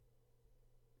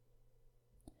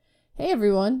Hey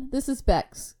everyone, this is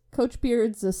Bex, Coach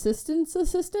Beard's assistant?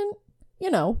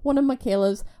 You know, one of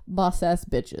Michaela's boss-ass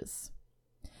bitches.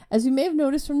 As you may have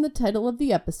noticed from the title of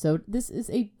the episode, this is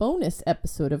a bonus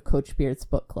episode of Coach Beard's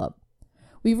Book Club.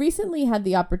 We recently had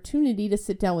the opportunity to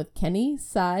sit down with Kenny,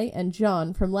 Cy, and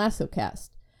John from Lasso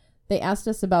Cast. They asked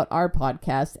us about our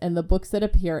podcast and the books that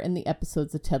appear in the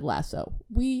episodes of Ted Lasso.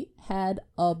 We had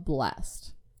a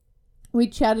blast. We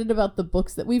chatted about the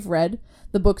books that we've read,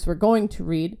 the books we're going to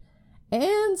read,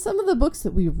 and some of the books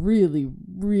that we really,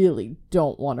 really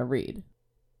don't want to read.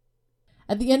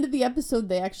 At the end of the episode,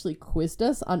 they actually quizzed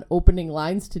us on opening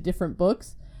lines to different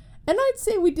books, and I'd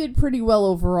say we did pretty well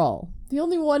overall. The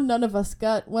only one none of us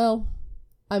got, well,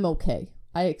 I'm okay.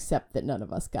 I accept that none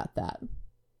of us got that.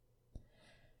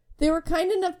 They were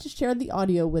kind enough to share the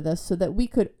audio with us so that we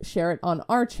could share it on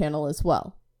our channel as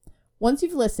well. Once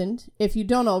you've listened, if you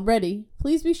don't already,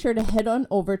 please be sure to head on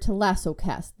over to Lasso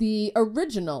Cast, the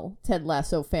original Ted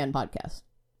Lasso fan podcast.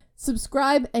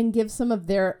 Subscribe and give some of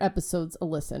their episodes a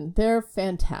listen. They're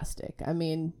fantastic. I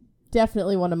mean,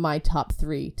 definitely one of my top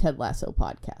 3 Ted Lasso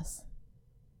podcasts.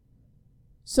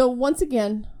 So once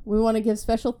again, we want to give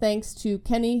special thanks to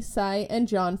Kenny, Cy, and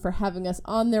John for having us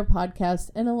on their podcast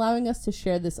and allowing us to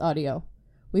share this audio.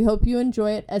 We hope you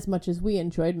enjoy it as much as we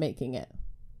enjoyed making it.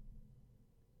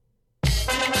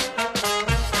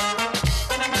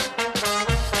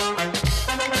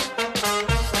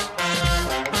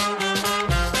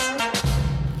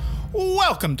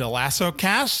 Welcome to Lasso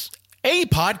Cast, a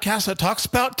podcast that talks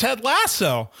about Ted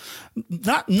Lasso.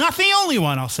 Not the only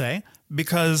one, I'll say,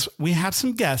 because we have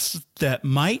some guests that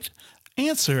might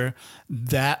answer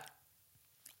that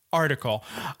article.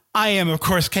 I am, of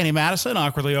course, Kenny Madison,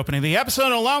 awkwardly opening the episode.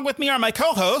 And along with me are my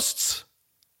co-hosts,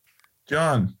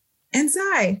 John and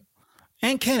Cy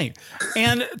and Kenny.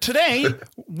 And today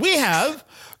we have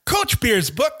Coach Beard's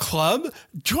Book Club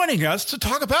joining us to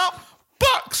talk about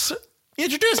books.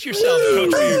 Introduce yourself,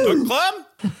 Coach Beard Book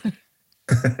Club.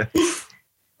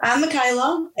 I'm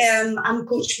Michaela. I'm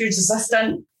Coach Beard's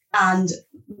assistant, and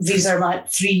these are my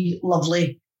 3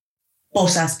 lovely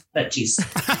boss-ass bitches.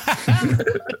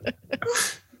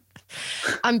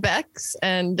 I'm Bex,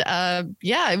 and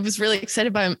I was really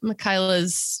excited by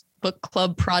Michaela's book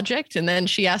club project, and then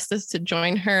she asked us to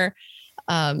join her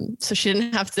so she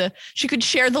didn't have to, she could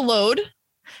share the load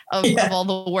of all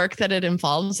the work that it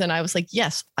involves. And I was like,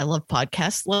 yes, I love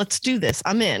podcasts. Let's do this.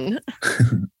 I'm in.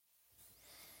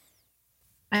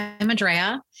 I'm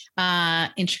Andrea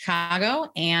in Chicago.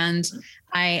 And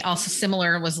I also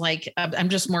was like, I'm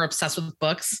just more obsessed with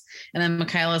books. And then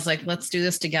Michaela's like, let's do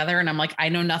this together. And I'm like, I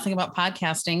know nothing about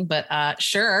podcasting, but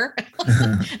sure.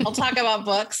 I'll talk about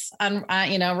books on,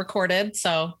 recorded.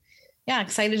 So yeah,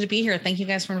 excited to be here. Thank you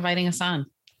guys for inviting us on.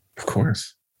 Of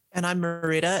course. And I'm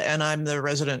Marita, and I'm the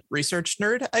resident research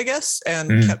nerd, I guess,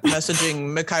 and kept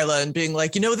messaging Michaela and being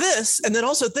like, this, and then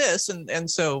also this.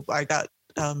 And so I got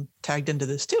tagged into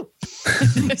this too.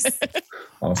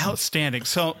 Awesome. Outstanding.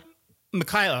 So,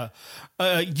 Michaela,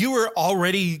 you were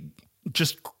already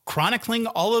just chronicling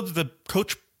all of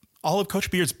Coach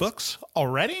Beard's books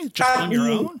already, just on your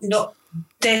own? No,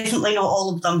 definitely not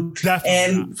all of them.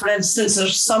 For instance,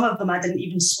 there's some of them I didn't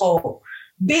even spot.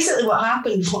 Basically, what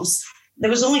happened was, there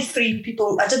was only 3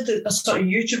 people. I did a sort of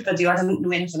YouTube video. I didn't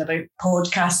know anything about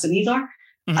podcasting either.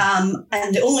 Mm-hmm.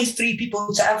 And the only 3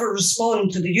 people to ever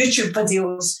respond to the YouTube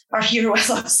videos are here with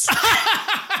us.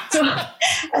 So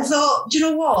I thought, do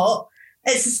you know what?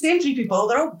 It's the same 3 people.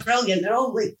 They're all brilliant. They're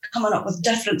all like coming up with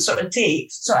different sort of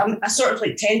takes. So I sort of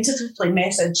like tentatively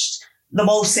messaged them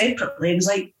all separately. I was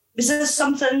like, is this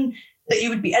something that you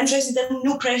would be interested in?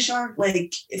 No pressure.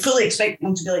 Like, fully expecting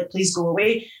them to be like, please go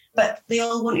away. But they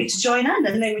all wanted to join in,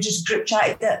 and then we just group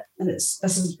chatted it, and this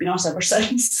has been us ever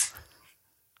since.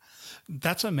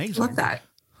 That's amazing. Love that.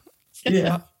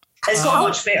 Yeah. It's got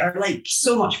much better, like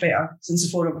so much better since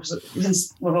the 4 of us,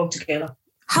 since we're all together.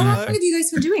 How long have you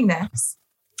guys been doing this?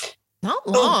 Not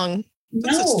long.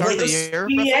 No, like the year.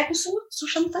 3 episodes or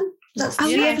something. That's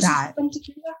 3 episodes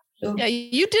together. So. Yeah,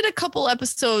 you did a couple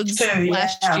episodes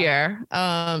last year.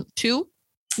 2?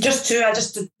 Just 2. I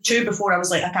just did 2 before I was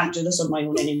like, I can't do this on my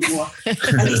own anymore.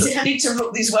 I need to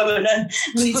rope these women in.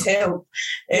 We need help.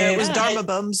 It was Dharma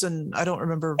Bums, and I don't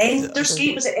remember. Ender's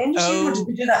Game. Was it Ender's Game, or did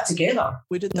we do that together?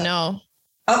 We did that. No.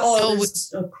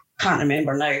 Can't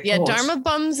remember now. Yeah, Dharma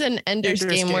Bums and Ender's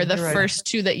Game were the first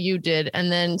 2 that you did.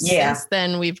 And then since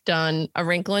then, we've done A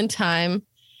Wrinkle in Time.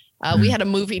 We had a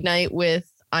movie night with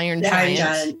Iron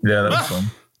Giant. Yeah, that was fun.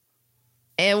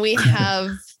 And we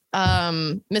have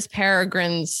Miss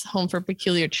Peregrine's Home for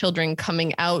Peculiar Children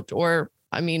coming out, or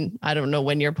I mean, I don't know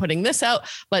when you're putting this out,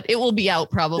 but it will be out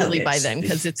probably by then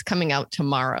because it's coming out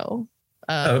tomorrow.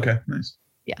 Okay, nice.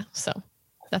 Yeah, so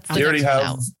that's Do you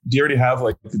already have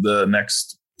like the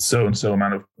next so and so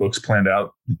amount of books planned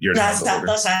out?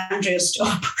 That's Andrea's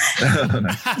job.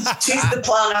 She's the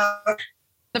planner.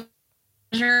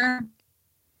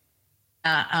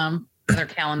 Their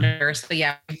calendar. So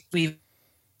yeah, we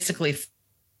basically.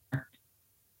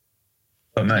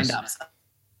 Oh, nice.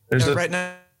 Right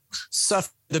now,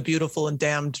 Suffer the Beautiful and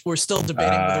Damned. We're still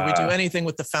debating whether we do anything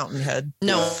with the Fountainhead.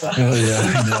 No. Oh yeah,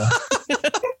 I know.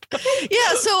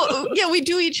 Yeah, so yeah, we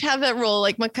do each have that role.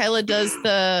 Like Michaela does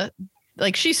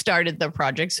she started the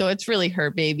project, so it's really her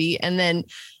baby. And then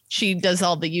she does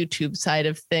all the YouTube side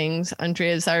of things.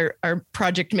 Andrea's our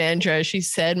project manager, as she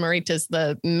said. Marita's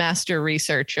the master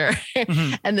researcher.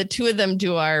 Mm-hmm. And the two of them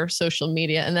do our social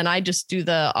media. And then I just do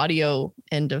the audio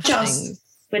end of things.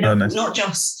 Nice. Not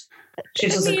just. She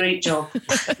does a great job.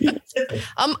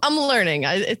 I'm learning.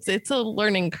 It's a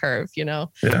learning curve, you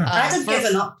know. Yeah. I'd have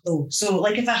given up though. So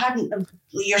like if I hadn't,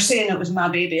 you're saying it was my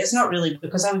baby. It's not really,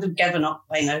 because I would have given up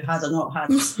by now had I not had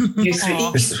you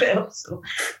three as well. So.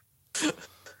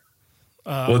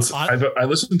 I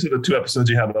listened to the 2 episodes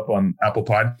you have up on Apple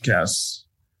Podcasts,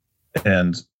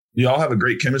 and you all have a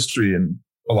great chemistry and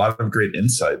a lot of great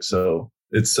insight. So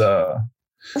it's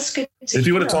that's good. If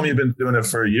you would have told me you've been doing it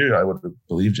for a year, I would have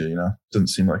believed you. You know, doesn't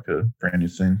seem like a brand new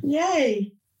thing.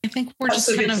 Yay! I think we're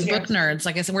just kind of book nerds.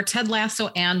 Like I said, we're Ted Lasso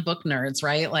and book nerds,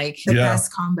 right? Like the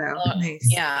best combo. Nice.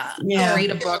 Yeah. I'll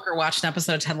read a book or watch an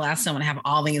episode of Ted Lasso and have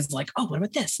all these like, oh, what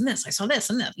about this and this? I saw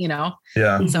this and this, you know?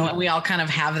 Yeah. So we all kind of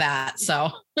have that. So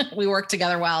we work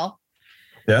together well.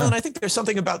 Yeah. Well, and I think there's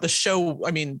something about the show. I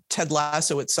mean, Ted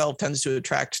Lasso itself tends to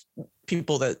attract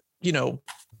people that, you know,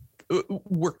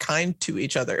 we're kind to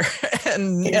each other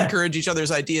and encourage each other's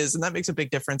ideas. And that makes a big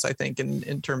difference, I think,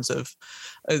 in terms of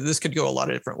this could go a lot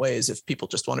of different ways if people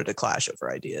just wanted to clash over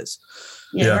ideas.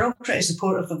 Yeah, we're all pretty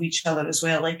supportive of each other as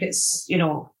well. Like it's, you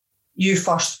know, you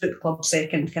first, book club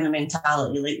second kind of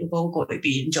mentality. Like we've all got to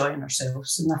be enjoying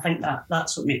ourselves. And I think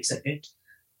that's what makes it good.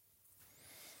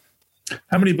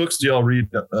 How many books do y'all read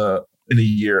in a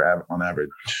year on average?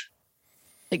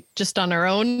 Like just on our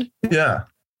own? Yeah.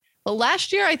 Well,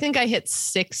 last year I think I hit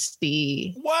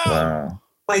 60. Wow.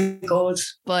 My God.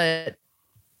 But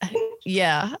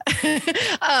yeah.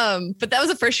 But that was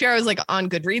the first year I was like on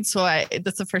Goodreads. So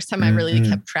that's the first time I really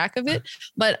kept track of it.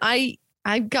 But I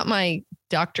got my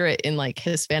doctorate in like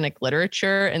Hispanic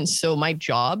literature. And so my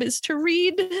job is to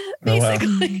read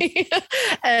basically. Oh,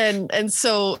 wow. and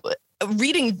so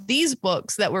reading these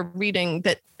books that we're reading,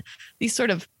 that these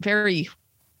sort of very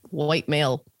white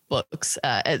male books,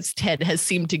 as Ted has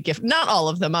seemed to gift, not all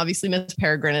of them. Obviously, Miss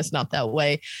Peregrine is not that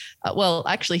way. Well,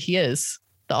 actually, he is.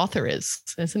 The author is,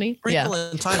 isn't he? Wrinkle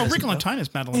in Time. Wrinkle in Time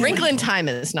is Madeline. Wrinkle in Time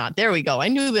is not. There we go. I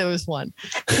knew there was one.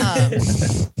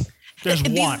 There's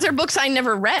one. These are books I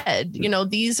never read. You know,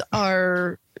 these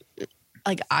are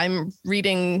like I'm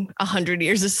reading 100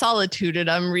 Years of Solitude,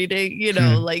 and I'm reading, you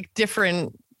know, like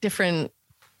different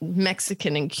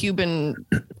Mexican and Cuban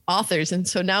authors. And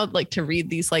so now I'd like to read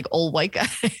these like old white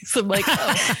guys. I'm like,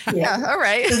 oh, yeah, all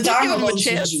right. The Dharma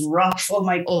was rough. Oh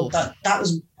my God. That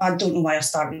was, I don't know why I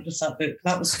started with that book.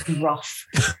 That was rough.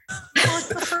 Well, it's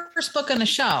the first book on the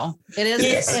show. It is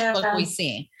the first book we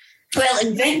see. Well,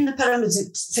 Inventing the Pyramid of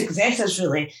Success is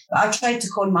really, I tried to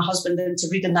con my husband into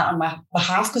reading that on my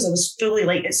behalf because I was fully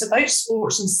like, it's about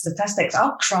sports and statistics.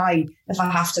 I'll cry if I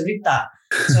have to read that.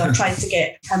 So I tried to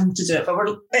get him to do it, but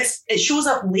it shows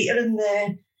up later in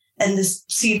this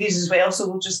series as well.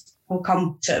 So we'll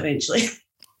come to it eventually.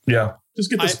 Yeah, just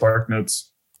get the Spark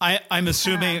Notes. I'm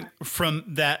assuming from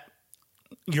that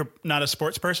you're not a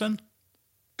sports person.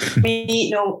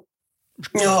 Me, no,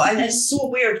 and it's so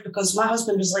weird because my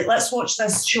husband was like, "Let's watch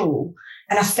this show,"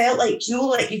 and I felt like, you know,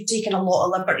 like you've taken a lot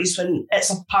of liberties when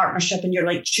it's a partnership and you're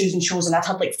like choosing shows, and I'd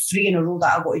had like 3 in a row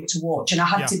that I wanted to watch, and I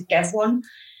had to give one.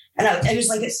 And it was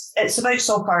like, it's about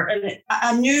soccer. And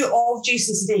I knew of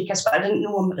Jason Sudeikis, but I didn't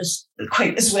know him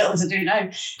quite as well as I do now.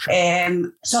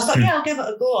 So I thought, I'll give it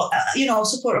a go. I'll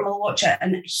support him, I'll watch it.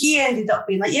 And he ended up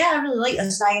being like, I really like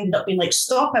this. And I ended up being like,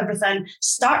 stop everything,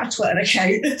 start a Twitter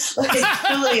account, like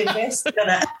fully invested in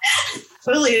it.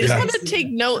 I just want to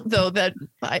take note, though, that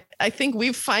I think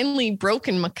we've finally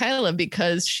broken Michaela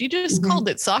because she just called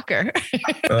it soccer.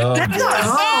 Whoa.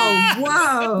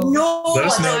 No. Let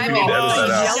us know if we need to edit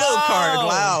that out. Yellow card.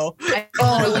 Wow.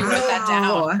 I really wrote that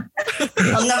down.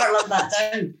 I'll never live that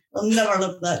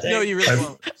down. No, you really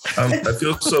won't. I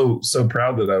feel so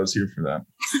proud that I was here for that.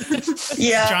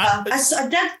 Yeah,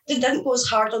 I didn't go as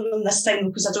hard on them this time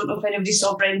because I don't know if anybody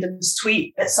saw Brendan's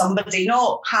tweet at somebody,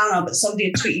 not Hannah, but somebody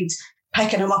had tweeted,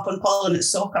 picking him up and calling it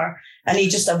soccer, and he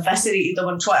just eviscerated them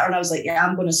on Twitter, and I was like, yeah,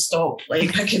 I'm going to stop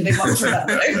like picking them up for that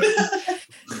now.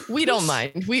 We don't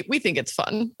mind. We think it's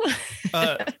fun.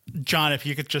 John, if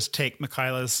you could just take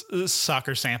Michaela's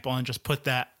soccer sample and just put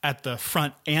that at the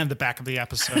front and the back of the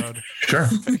episode. Sure.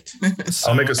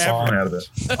 I'll make a song out of it.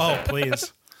 Oh,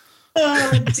 please.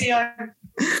 Oh, dear.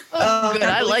 Oh, good.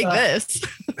 I like this.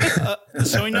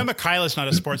 So we know Michaela's not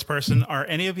a sports person. Are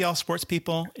any of y'all sports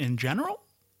people in general?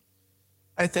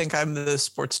 I think I'm the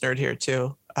sports nerd here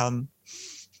too.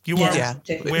 You are? Yeah.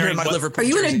 Wearing my Liverpool Are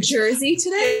you jersey. in a jersey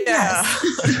today? Yeah.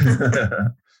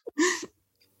 Yes.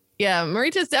 Yeah,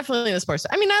 Marita's definitely the sports.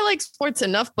 I mean, I like sports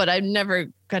enough, but I never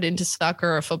got into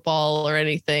soccer or football or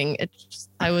anything.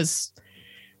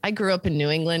 I grew up in New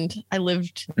England. I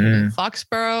lived in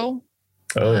Foxborough.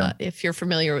 Oh, yeah. If you're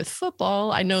familiar with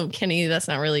football, I know, Kenny, that's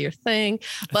not really your thing,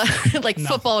 but like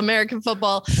football, American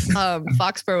football,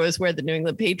 Foxborough is where the New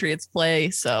England Patriots play.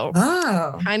 So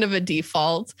kind of a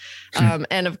default.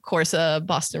 And of course, a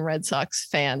Boston Red Sox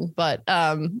fan, but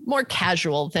more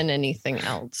casual than anything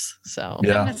else. So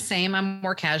I'm the same. I'm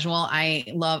more casual. I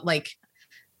love,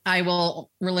 I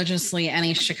will religiously,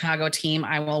 any Chicago team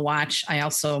I will watch.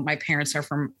 My parents are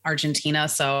from Argentina,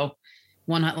 so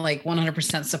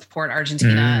 100% support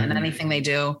Argentina and anything they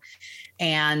do.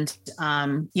 And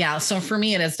so for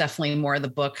me, it is definitely more the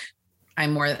book.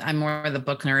 I'm more the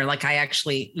book nerd. Like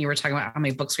you were talking about how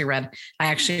many books we read. I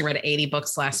actually read 80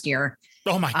 books last year.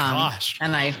 Oh my gosh.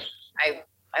 And I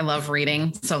love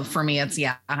reading. So for me, it's,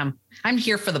 I'm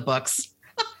here for the books.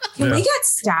 Can we get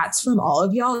stats from all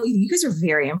of y'all? You guys are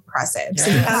very impressive.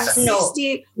 So we've got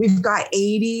 60, we've got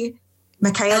 80.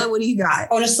 Michaela, what do you got?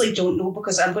 Honestly, don't know,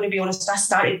 because I'm going to be honest. I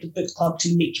started the book club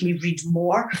to make me read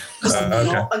more, because I'm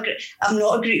not a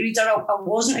great reader. I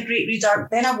wasn't a great reader.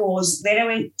 Then I was. Then I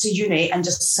went to uni and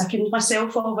just sickened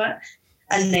myself of it,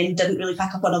 and then didn't really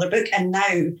pick up another book. And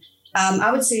now,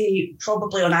 I would say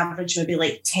probably on average maybe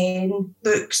like 10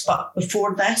 books, but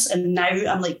before this, and now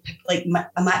I'm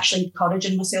I'm actually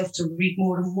encouraging myself to read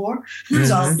more and more.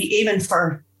 So I'll be aiming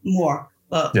for more.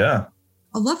 But yeah,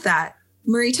 I love that.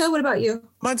 Marita, what about you?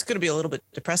 Mine's going to be a little bit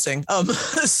depressing.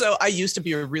 So I used to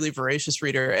be a really voracious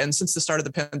reader. And since the start of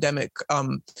the pandemic,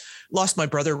 lost my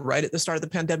brother right at the start of the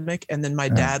pandemic. And then my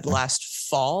dad last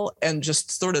fall, and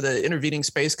just sort of the intervening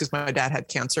space, because my dad had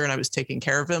cancer and I was taking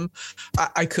care of him.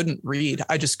 I couldn't read.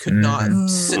 I just could not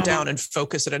sit down and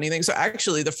focus at anything. So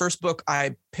actually the first book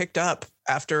I picked up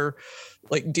after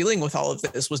dealing with all of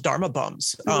this was Dharma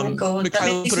Bums. Oh my God, that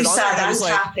makes put me it on sad. there.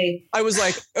 I'm I was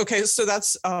like, okay, so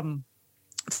that's,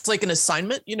 it's like an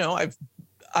assignment,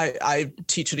 I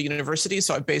teach at a university,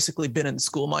 so I've basically been in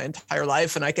school my entire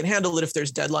life, and I can handle it if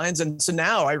there's deadlines. And so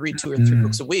now I read 2 or 3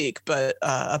 books a week, but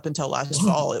up until last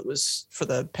fall, it was, for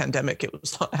the pandemic, it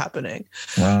was not happening.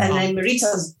 Wow. And then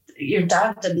Marita's, your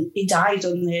dad he died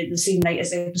on the same night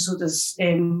as the episode as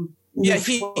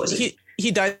he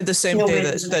died the same day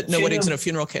that No Weddings and a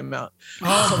Funeral came out.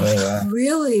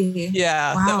 Really?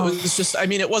 Yeah. Wow. That was just,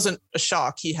 it wasn't a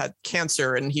shock. He had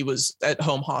cancer and he was at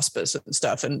home hospice and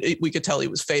stuff. And we could tell he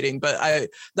was fading, but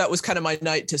that was kind of my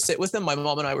night to sit with him. My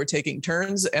mom and I were taking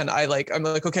turns, and I'm like,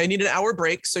 okay, I need an hour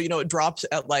break. So, it dropped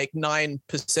at 9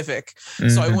 Pacific.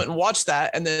 So I went and watched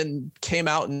that, and then came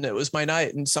out, and it was my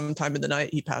night. And sometime in the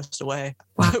night he passed away.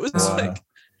 Wow. It was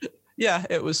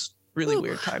it was really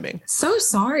weird timing. So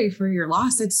sorry for your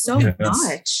loss. It's so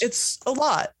much. It's a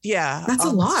lot. Yeah. That's a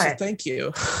lot. So thank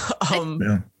you.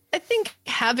 I think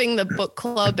having the book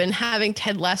club and having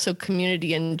Ted Lasso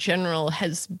community in general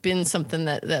has been something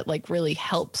that really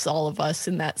helps all of us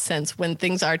in that sense when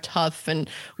things are tough and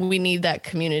we need that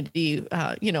community.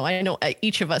 I know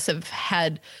each of us have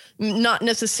had not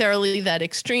necessarily that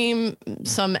extreme,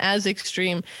 some as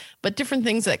extreme, but different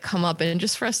things that come up, and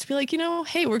just for us to be like,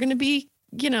 hey, we're going to be,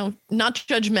 not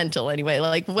judgmental anyway,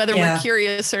 whether we're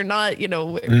curious or not,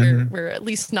 we're at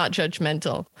least not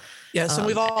judgmental. Yeah. So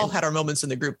we've all had our moments in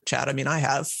the group chat. I mean, I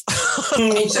have.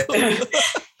 Me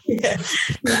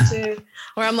too.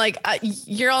 Where I'm like,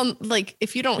 you're on,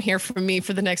 if you don't hear from me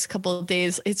for the next couple of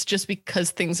days, it's just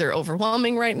because things are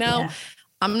overwhelming right now. Yeah.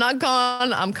 I'm not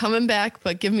gone. I'm coming back,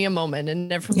 but give me a moment.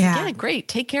 And everyone's like, great.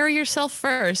 Take care of yourself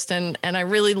first. And I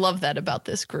really love that about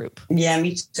this group. Yeah,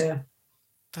 me too.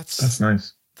 That's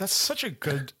nice. That's such a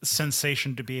good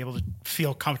sensation to be able to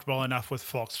feel comfortable enough with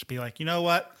folks to be like, you know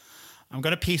what? I'm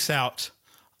going to peace out.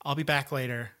 I'll be back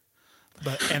later.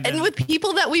 And with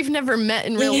people that we've never met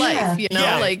in real life, we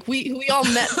all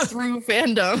met through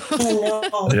fandom.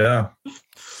 Yeah.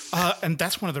 And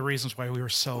that's one of the reasons why we were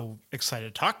so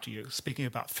excited to talk to you, speaking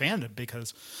about fandom,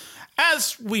 because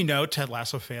As we know, Ted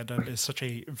Lasso fandom is such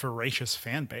a voracious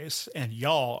fan base, and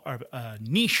y'all are a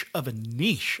niche of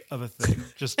a thing,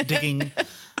 just digging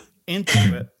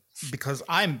into it, because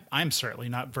I'm certainly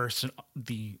not versed in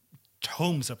the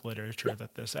tomes of literature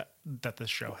that this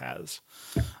show has.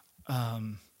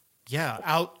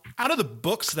 Out of the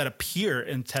books that appear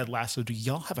in Ted Lasso, do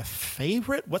y'all have a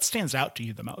favorite? What stands out to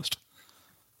you the most?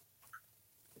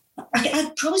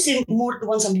 I'd probably say more the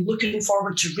ones I'm looking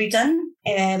forward to reading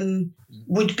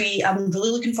would be, I'm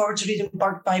really looking forward to reading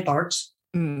Bird by Bird.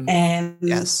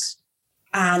 Yes.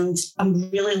 And I'm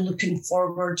really looking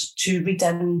forward to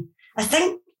reading, I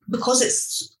think because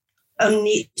it's a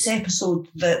Nate's episode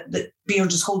that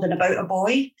Beard is holding about a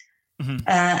boy,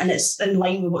 and it's in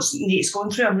line with what Nate's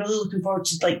going through, I'm really looking forward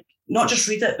to not just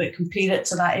read it, but compare it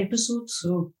to that episode.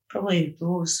 So probably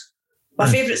those. My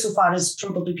favourite so far has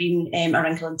probably been A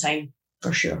Wrinkle in Time,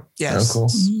 for sure. Yes. Oh, cool.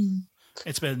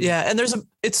 It's been... Yeah, and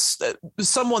it's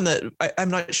someone that I'm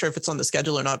not sure if it's on the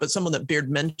schedule or not, but someone that Beard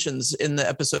mentions in the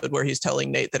episode where he's telling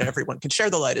Nate that everyone can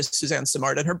share the light is Suzanne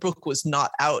Simard, and her book was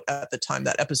not out at the time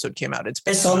that episode came out.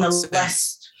 It's on the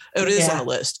list. It is on the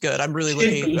list. Good. I'm really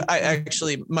looking.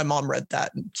 My mom read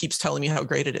that and keeps telling me how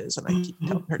great it is, and I keep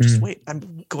telling her, just wait,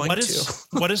 I'm going to.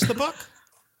 What is the book?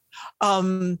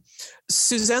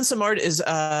 Suzanne Simard is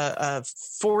a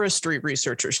forestry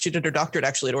researcher. She did her doctorate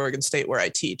actually at Oregon State, where I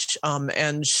teach.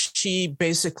 And she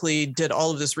basically did all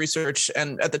of this research.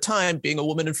 And at the time, being a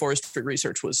woman in forestry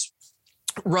research was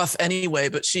rough anyway,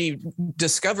 but she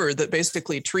discovered that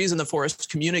basically trees in the forest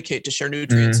communicate to share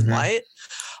nutrients and light.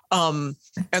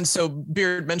 And so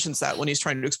Beard mentions that when he's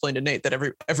trying to explain to Nate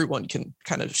that everyone can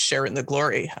kind of share in the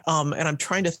glory. And I'm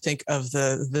trying to think of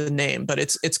the name, but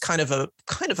it's kind of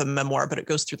a memoir, but it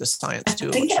goes through the science too.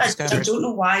 I don't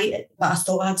know why, but I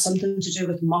thought it had something to do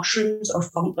with mushrooms or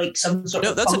some sort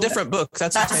of. No, that's a different book.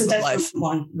 That's a different life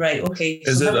one, right? Okay.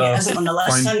 Is it on the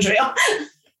list, Andrea?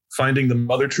 Finding the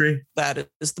Mother Tree? That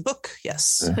is the book.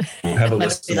 Yes. I have a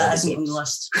list. That isn't on the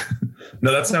list.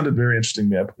 No, that sounded very interesting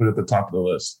to me. I put it at the top of the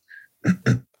list.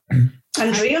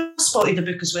 Andrea spotted the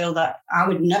book as well that I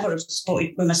would never have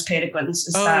spotted with Miss Peregrine's.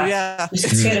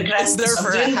 Miss Peregrine. It's there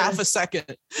for half a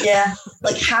second. Yeah,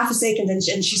 like half a second,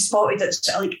 and she spotted it.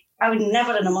 Like I would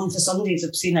never in a month of Sundays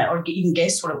have seen it or even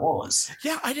guessed what it was.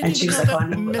 Yeah, I didn't even know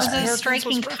that. It was a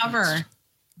striking cover.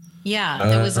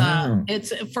 Yeah, it was.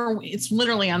 It's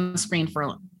literally on the screen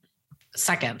for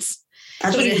seconds.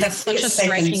 But it has such a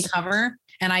striking cover.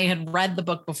 And I had read the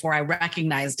book before I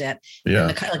recognized it. Yeah.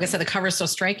 And like I said, the cover is so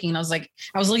striking. I was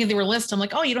looking through her list. I'm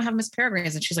like, oh, you don't have Miss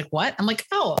Peregrine's. And she's like, what? I'm like,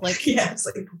 oh, like, yeah. It's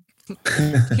like,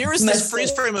 here is this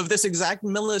freeze frame of this exact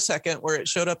millisecond where it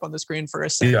showed up on the screen for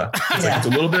a second. Yeah. It's a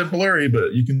little bit blurry,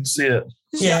 but you can see it.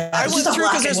 Yeah. I went through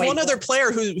because there's one other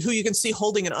player who you can see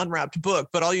holding an unwrapped book,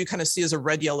 but all you kind of see is a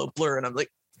red, yellow blur. And I'm like,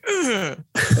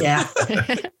 yeah.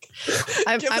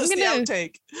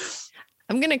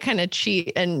 I'm going to kind of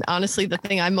cheat. And honestly, the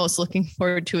thing I'm most looking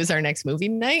forward to is our next movie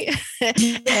night.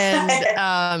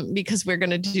 And because we're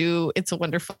going to do It's a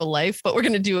Wonderful Life, but we're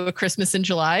going to do A Christmas in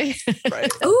July. Right.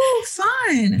 Ooh,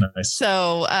 fun. Nice.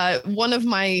 So one of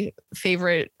my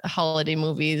favorite holiday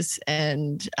movies.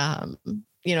 And,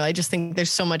 I just think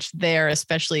there's so much there,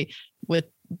 especially with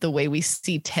the way we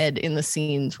see Ted in the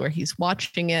scenes where he's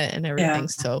watching it and everything. Yeah.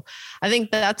 So I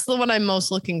think that's the one I'm most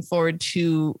looking forward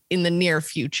to in the near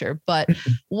future. But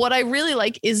what I really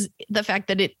like is the fact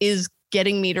that it is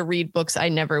getting me to read books I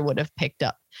never would have picked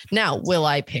up. Now, will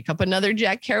I pick up another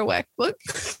Jack Kerouac book?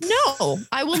 No,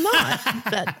 I will not.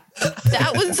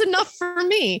 That was enough for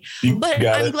me. But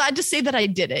I'm glad to say that I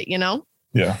did it,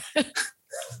 Yeah.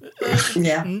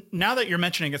 Yeah. Now that you're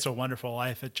mentioning It's a Wonderful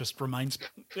Life, it just reminds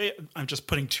me, I'm just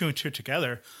putting two and two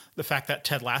together. The fact that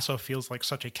Ted Lasso feels like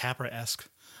such a Capra-esque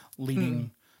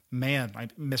leading man.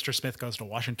 Mr. Smith Goes to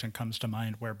Washington comes to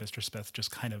mind, where Mr. Smith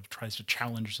just kind of tries to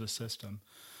challenge the system.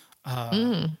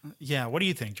 Yeah. What do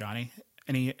you think, Johnny?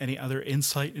 Any other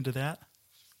insight into that?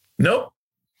 Nope.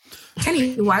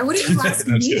 Kenny, why wouldn't you ask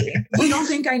me? You don't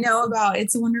think I know about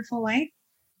It's a Wonderful Life?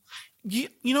 You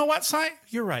know what, Sai?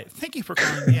 You're right. Thank you for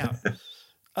calling me out.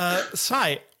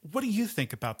 Sai, what do you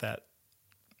think about that?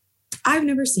 I've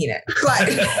never seen it, but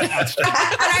and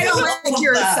I don't like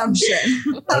your assumption.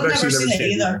 I've never seen it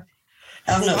either.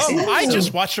 I've never seen it. I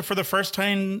just watched it for the first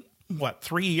time,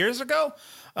 3 years ago?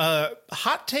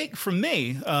 Hot take from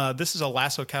me. This is a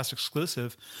Lasso Cast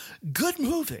exclusive. Good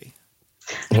movie.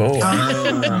 Oh.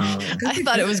 I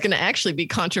thought it was going to actually be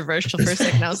controversial for a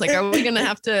second. I was like, are we going to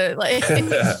have to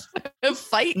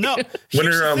fight? No.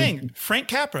 Here's the thing. Frank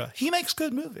Capra, he makes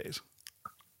good movies.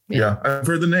 Yeah, I've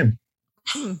heard the name.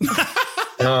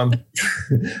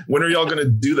 When are y'all going to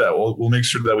do that? We'll make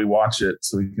sure that we watch it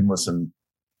so we can listen.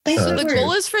 So the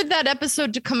goal is for that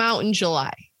episode to come out in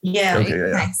July. Yeah. Okay.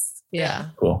 Yeah. Nice. Yeah.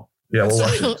 Cool. Yeah, we'll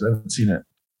watch it. I haven't seen it.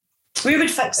 We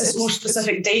would fix this more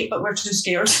specific date, but we're too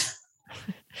scared.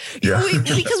 Yeah.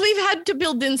 Because we've had to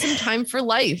build in some time for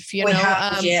life, you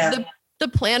know. The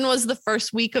plan was the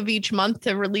first week of each month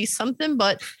to release something,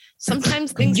 but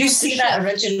sometimes things. You see that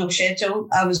original schedule?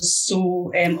 I was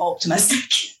so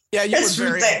optimistic. Yeah, you were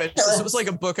very ambitious. It was like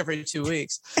a book every 2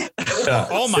 weeks. Yeah,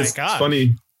 oh my God.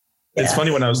 Funny. It's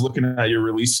funny when I was looking at your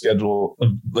release schedule,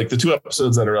 like the 2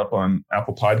 episodes that are up on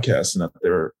Apple Podcasts and that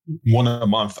they're one a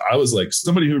month. I was like,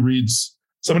 somebody who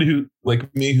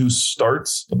like me, who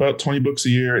starts about 20 books a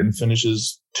year and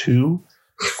finishes 2.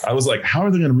 I was like, how are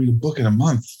they going to read a book in a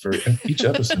month for each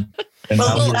episode? And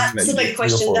well, that's a big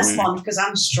question this month because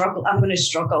I'm going to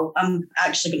struggle. I'm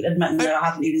actually going to admit that I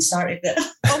haven't even started it.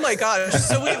 Oh my gosh.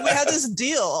 So we had this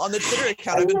deal on the Twitter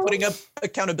account. I've been putting up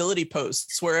accountability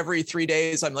posts where every 3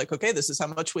 days I'm like, okay, this is how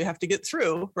much we have to get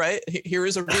through, right? Here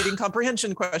is a reading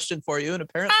comprehension question for you. And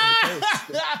apparently the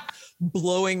post is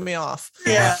blowing me off.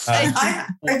 Yeah. I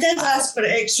did ask for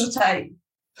extra time.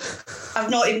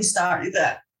 I've not even started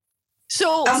it.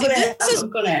 So I'm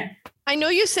gonna. I know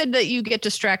you said that you get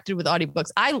distracted with audiobooks.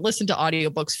 I listen to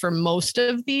audiobooks for most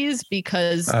of these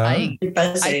because I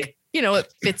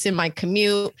it fits in my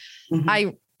commute.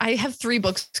 Mm-hmm. I have 3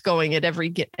 books going at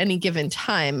any given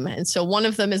time. And so one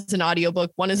of them is an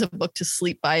audiobook, one is a book to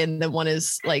sleep by, and then one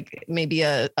is like maybe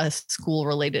a school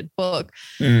related book.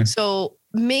 So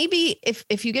maybe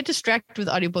if you get distracted with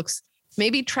audiobooks,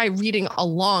 maybe try reading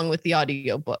along with the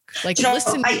audiobook. Like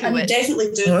listen to it.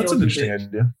 Definitely do. That's an interesting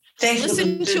idea.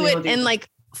 Listen to it and like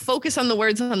focus on the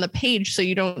words on the page so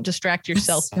you don't distract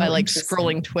yourself by like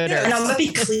scrolling Twitter. And I'll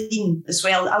maybe clean as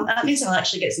well. That means I'll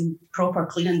actually get some proper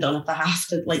cleaning done if I have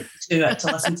to like do it to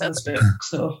listen to this book.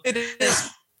 So it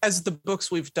is, as the books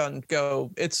we've done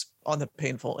go, it's on the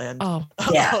painful end. Oh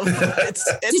yeah. Did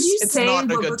you say what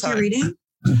book you're reading?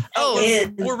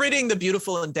 We're reading The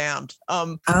Beautiful and Damned.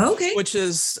 Okay. Which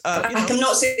is I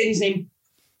cannot say his name.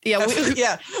 Yeah,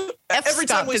 every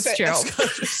time we say Fitzgerald. F. Scott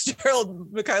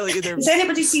Fitzgerald, Michaela either. Has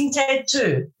anybody seen Ted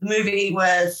 2? The movie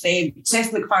with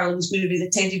Seth MacFarlane's movie, the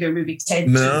teddy bear movie, Ted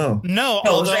 2? No,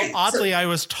 although oddly, I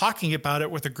was talking about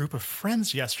it with a group of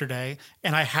friends yesterday,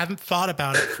 and I hadn't thought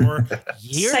about it for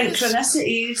years.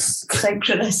 Synchronicities.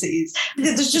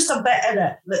 There's just a bit in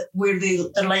it where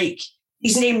they're like,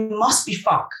 his name must be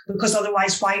fuck, because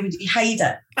otherwise why would he hide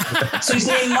it? So his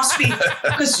name must be,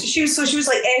 because she was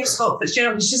like F. Scott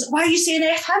Fitzgerald, and she's like, why are you saying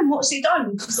F him? What's he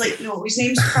done? He's like, no, his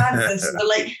name's Francis. And they're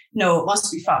like, no, it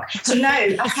must be fuck. So now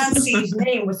I can't say his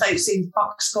name without saying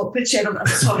fuck Scott Fitzgerald. I'm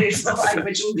sorry for the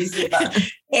language will be that.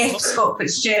 F. Scott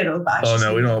Fitzgerald. Oh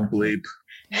no, we don't bleep.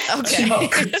 Okay.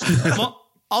 Well,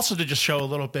 also to just show a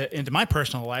little bit into my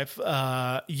personal life,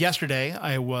 yesterday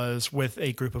I was with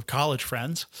a group of college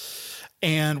friends,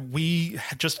 and we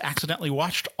had just accidentally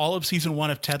watched all of season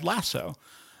 1 of Ted Lasso.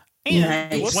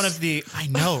 And one of the, I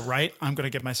know, right? I'm going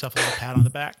to give myself a little pat on the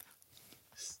back.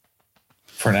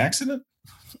 For an accident?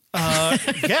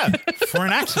 Yeah, for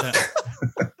an accident.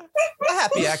 A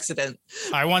happy accident.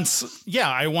 I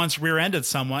once rear-ended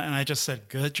someone, and I just said,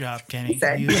 "Good job, Kenny.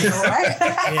 You did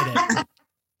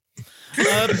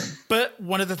it." But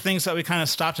one of the things that we kind of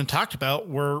stopped and talked about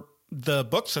were the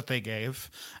books that they gave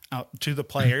out to the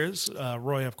players.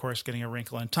 Roy, of course, getting A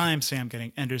Wrinkle in Time, Sam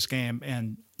getting Ender's Game,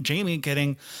 and Jamie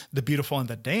getting The Beautiful and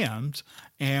the Damned.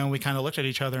 And we kind of looked at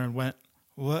each other and went,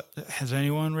 "What? Has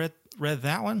anyone read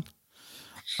that one?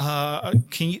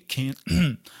 Can you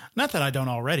not that I don't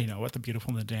already know what The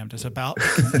Beautiful and the Damned is about.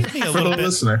 Can you give me a little bit,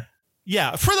 listener.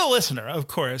 Yeah, for the listener, of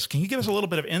course. Can you give us a little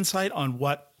bit of insight on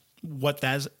what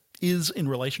that is in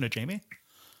relation to Jamie?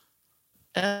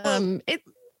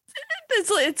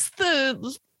 It's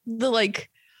the like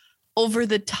over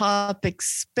the top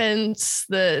expense,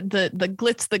 the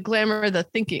glitz, the glamour, the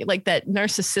thinking, like that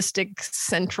narcissistic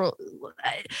central.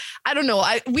 I don't know.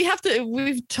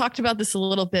 We've talked about this a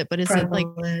little bit, but is privilege.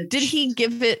 It like, did he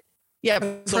give it? Yeah,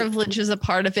 privilege is a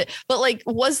part of it. But like,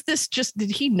 was this just, did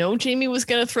he know Jamie was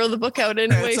going to throw the book out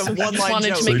anyway? So he just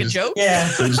wanted to make a joke? Yeah.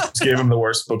 So he just gave him the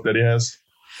worst book that he has.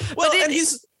 Well, and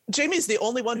Jamie's the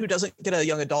only one who doesn't get a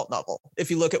young adult novel. If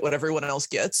you look at what everyone else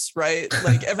gets, right?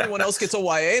 Like everyone else gets a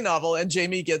YA novel, and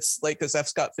Jamie gets like this F.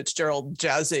 Scott Fitzgerald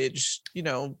jazz age,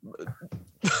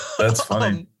 That's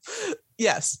funny.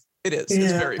 Yes, it is. Yeah.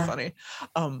 It's very funny.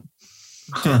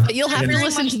 But you'll have to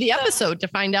listen to the episode to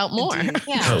find out more.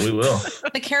 Yeah, oh, we will.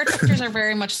 The characters are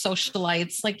very much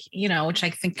socialites, like, which I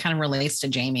think kind of relates to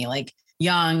Jamie, like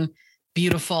young,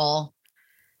 beautiful,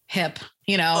 hip,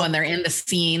 and they're in the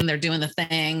scene, they're doing the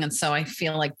thing. And so I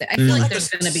feel like there's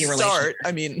going to be a relationship.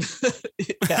 I mean,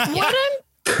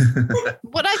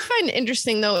 what I find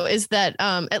interesting though is that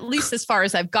at least as far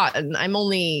as I've gotten, I'm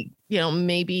only,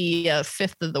 maybe a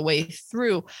fifth of the way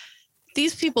through.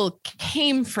 These people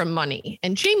came from money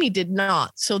and Jamie did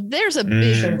not. So there's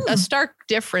a stark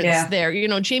difference there.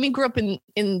 Jamie grew up in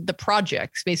the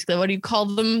projects, basically. What do you call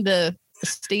them? The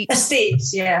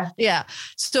estates. Yeah. Yeah.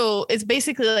 So it's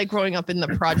basically like growing up in the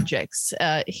projects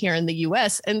here in the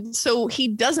US. And so he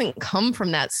doesn't come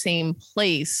from that same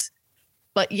place,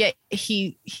 but yet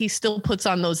he still puts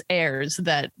on those airs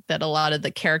that a lot of the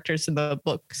characters in the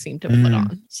book seem to put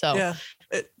on. So yeah.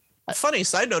 Funny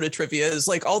side note of trivia is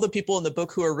like all the people in the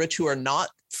book who are rich who are not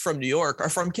from New York are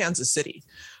from Kansas City.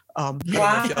 Wow.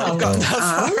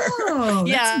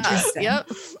 Yeah.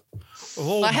 Yep.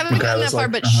 Well, I haven't gotten that far,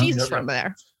 but she's from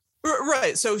there.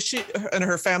 Right. So she and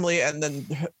her family, and then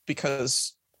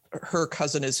because her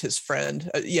cousin is his friend.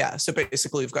 So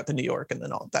basically we've got the New York and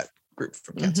then all that group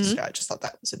from Kansas. I just thought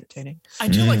that was entertaining. I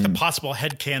do like the possible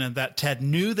headcanon that Ted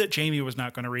knew that Jamie was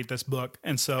not going to read this book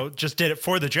and so just did it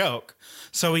for the joke.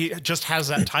 So he just has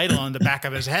that title on the back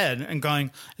of his head and going,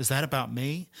 is that about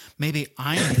me? Maybe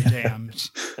I'm the damned.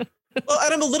 Well,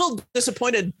 and I'm a little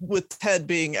disappointed with Ted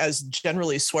being as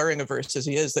generally swearing averse as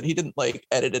he is, that he didn't like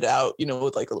edit it out,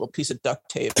 with like a little piece of duct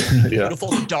tape.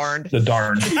 Beautiful, darned. The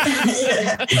darned.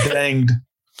 Danged.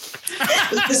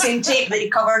 The same tape that he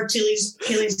covered Tilly's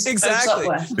exactly.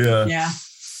 Up with. Yeah.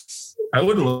 I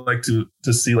would like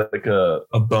to see like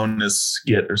a bonus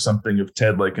skit or something of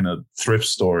Ted like in a thrift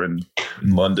store in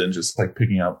London, just like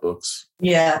picking out books.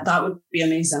 Yeah, that would be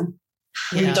amazing.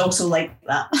 He would also like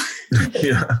that.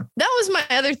 Yeah. That was my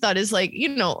other thought is like,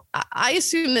 I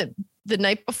assume that the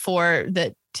night before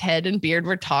that Ted and Beard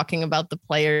were talking about the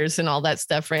players and all that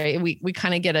stuff, right? We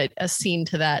kind of get a scene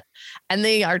to that. And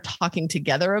they are talking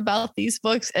together about these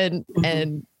books and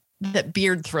that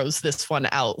Beard throws this one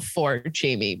out for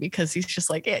Jamie because he's just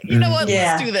like, you know what?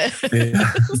 Yeah. Let's do this.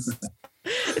 Yeah.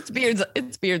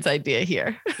 It's Beard's idea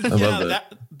here.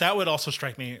 That would also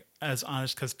strike me as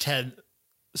honest because Ted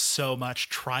so much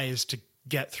tries to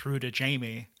get through to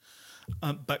Jamie,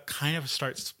 but kind of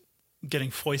starts getting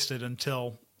foisted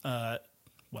until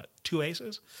 2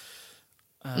 aces.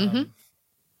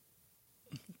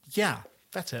 Yeah,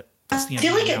 that's it. That's the I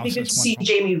feel like it'd be good to see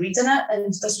Jamie reading it, and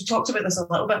as we talked about this a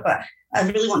little bit, but I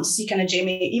really want to see kind of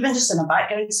Jamie, even just in a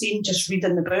background scene, just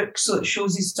reading the book, so it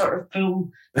shows his sort of full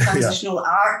transitional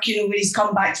arc, where he's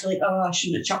come back to like, oh, I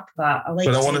shouldn't have chucked that. I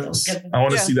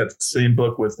want to see that same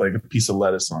book with like a piece of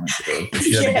lettuce on it.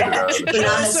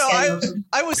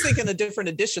 I was thinking a different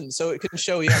edition, so it could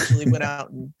show he actually went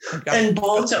out and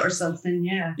bought it or something.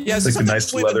 Yeah, it's like a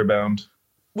nice leather bound.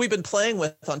 We've been playing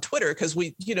with on Twitter because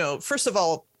we, first of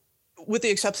all, with the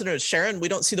exception of Sharon, we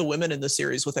don't see the women in the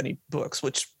series with any books,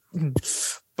 which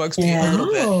bugs me a little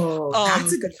bit.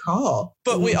 That's a good call.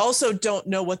 But we also don't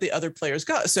know what the other players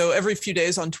got. So every few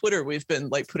days on Twitter, we've been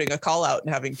like putting a call out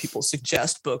and having people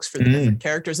suggest books for the different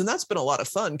characters. And that's been a lot of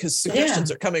fun because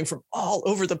suggestions are coming from all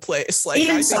over the place. Like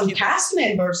even some cast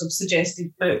members have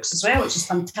suggested books as well, which is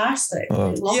fantastic.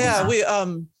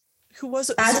 Who was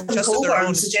it? Adam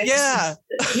Colburn suggested.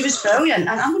 He was brilliant.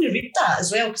 And I'm going to read that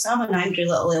as well because I'm an angry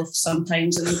little elf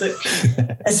sometimes. And the book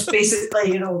is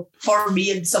basically, for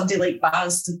me and somebody like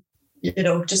Baz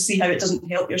to, just see how it doesn't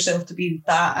help yourself to be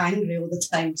that angry all the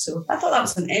time. So I thought that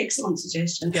was an excellent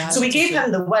suggestion. Yeah, so we gave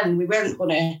him the win. We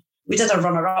did a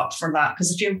runner-up for that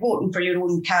because if you're voting for your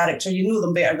own character, you know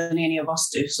them better than any of us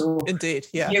do. So indeed,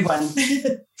 yeah. You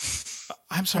win.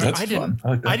 I'm sorry, I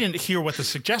didn't hear what the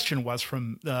suggestion was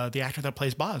from the actor that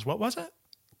plays Boz. What was it?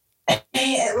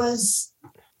 It was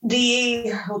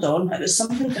hold on. It was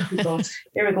something. Oh God,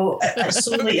 here we go. It's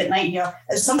so late at night here.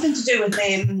 It's something to do with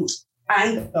anger.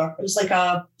 It was like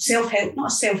a self-help, not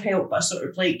a self-help, but a sort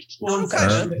of like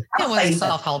non-fiction book. It was a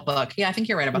self-help book. Yeah, I think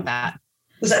you're right about that.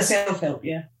 Was that a self-help?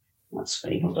 Yeah. That's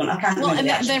funny. Hold on. I can't remember.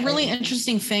 Well, and the really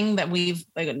interesting thing that we've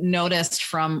noticed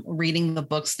from reading the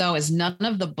books, though, is none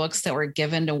of the books that were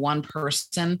given to one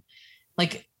person,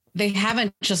 like they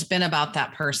haven't just been about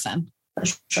that person.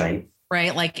 That's right.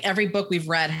 Right. Like every book we've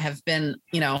read have been,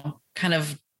 kind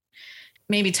of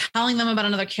maybe telling them about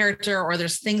another character, or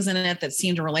there's things in it that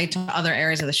seem to relate to other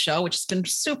areas of the show, which has been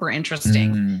super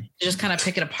interesting to just kind of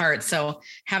pick it apart. So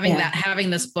having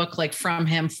this book like from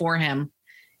him, for him.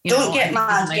 Don't get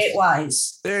mad, get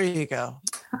wise. There you go.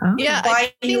 Yeah.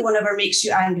 Why No One Ever Makes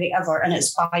You Angry Ever, and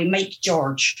it's by Mike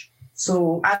George.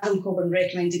 So Adam Coburn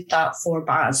recommended that for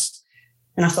Baz,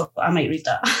 and I thought I might read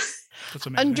that.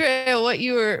 Andrea, what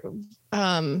you were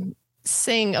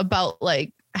saying about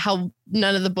like how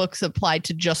none of the books apply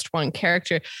to just one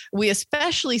character. We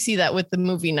especially see that with the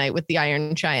movie night with the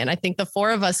Iron Giant. I think the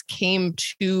four of us came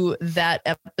to that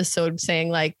episode saying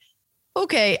like,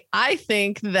 okay, I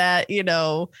think that,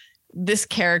 this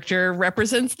character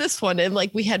represents this one. And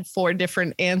like we had four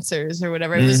different answers or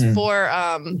whatever. It was four.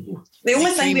 The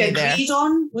only thing we agreed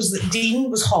on was that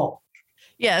Dean was hot.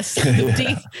 Yes.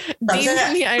 Dean from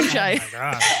the Iron Giant. Oh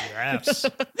my gosh, yes.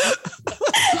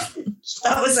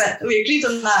 That was it. We agreed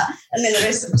on that. And then the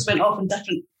rest of us went off in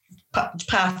different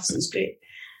paths. It was great.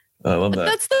 I love that.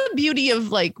 That's the beauty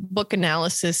of like book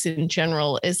analysis in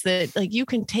general, is that like you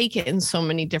can take it in so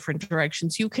many different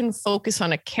directions. You can focus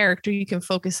on a character, you can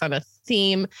focus on a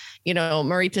theme.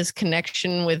 Marita's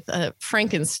connection with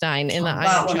Frankenstein in the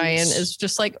Iron Giant is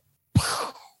just like,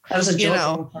 that was a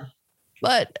joke.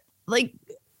 But like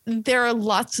there are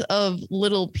lots of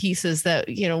little pieces that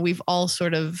we've all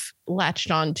sort of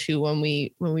latched onto when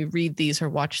we read these or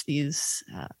watch these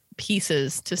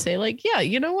pieces to say like, yeah,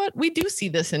 you know what? We do see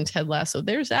this in Ted Lasso.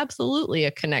 There's absolutely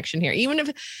a connection here. Even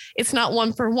if it's not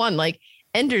one for one, like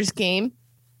Ender's Game,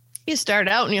 you start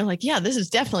out and you're like, yeah, this is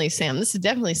definitely Sam. This is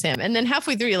definitely Sam. And then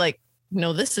halfway through, you're like,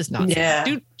 no, this is not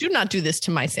Sam. Do not do this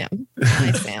to my Sam.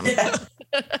 My Sam.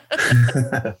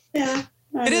 Yeah.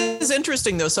 It is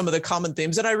interesting, though, some of the common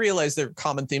themes, and I realize they're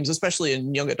common themes, especially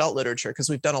in young adult literature, because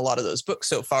we've done a lot of those books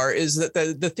so far, is that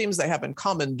the themes they have in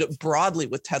common broadly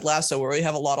with Ted Lasso, where we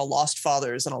have a lot of lost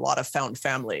fathers and a lot of found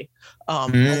family,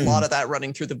 a lot of that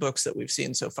running through the books that we've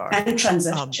seen so far. And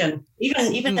transition.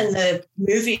 Even in the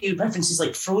movie references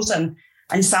like Frozen,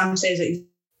 and Sam says it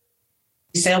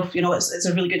himself, it's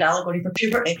a really good allegory for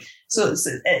puberty. So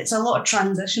it's a lot of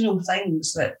transitional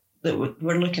things that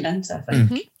we're looking into, I think.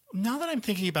 Mm-hmm. Now that I'm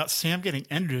thinking about Sam getting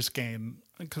Ender's Game,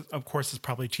 because of course it's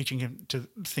probably teaching him to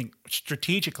think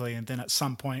strategically, and then at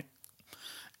some point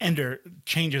Ender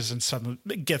changes and suddenly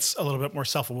gets a little bit more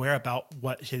self-aware about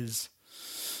what his,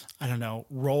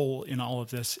 role in all of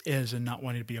this is, and not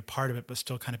wanting to be a part of it, but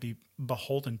still kind of be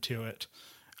beholden to it.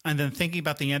 And then thinking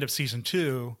about the end of season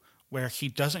 2, where he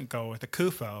doesn't go with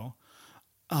Akufo,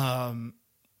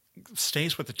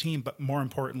 stays with the team, but more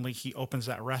importantly, he opens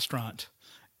that restaurant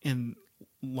in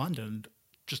London,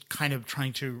 just kind of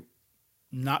trying to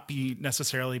not be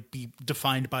necessarily be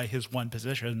defined by his one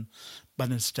position, but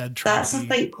instead try. That's, I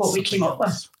think, what we came up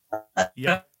with.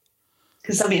 Yeah.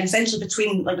 Because essentially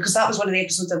because that was one of the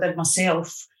episodes I did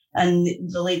myself, and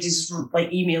the ladies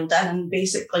emailed in, and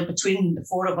basically between the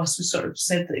four of us, we sort of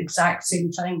said the exact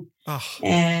same thing.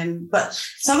 But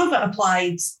some of it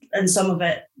applied, and some of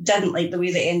it didn't. Like the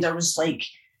way the Ender was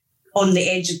on the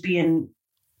edge of being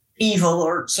evil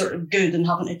or sort of good and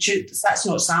having to choose. That's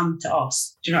not Sam to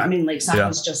us. Do you know what I mean? Like Sam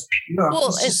was just pure. Well,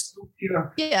 it's just so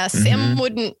pure. Yeah,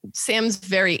 Sam's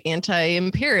very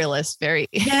anti-imperialist, very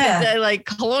like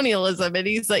colonialism. And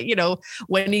he's like,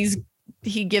 when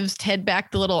he gives Ted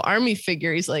back the little army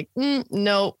figure, he's like,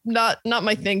 no, not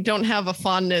my thing. Don't have a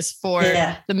fondness for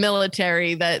the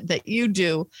military that you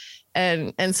do.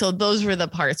 And so those were the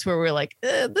parts where we're like,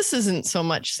 this isn't so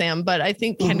much Sam, but I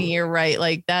think Kenny, you're right.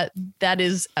 Like that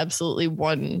is absolutely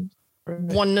one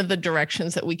of the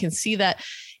directions that we can see that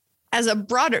as a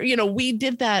broader, we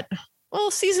did that.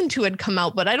 Well, season 2 had come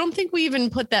out, but I don't think we even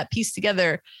put that piece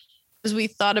together because we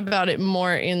thought about it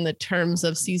more in the terms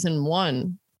of season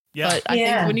 1. Yeah. But I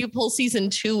think when you pull season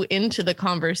 2 into the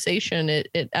conversation,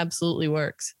 it absolutely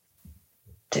works.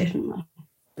 Definitely.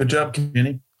 Good job,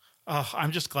 Kenny. Oh,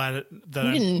 I'm just glad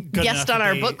that you can guest on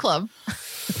our book club.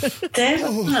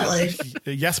 Definitely.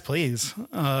 Yes, please. We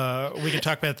can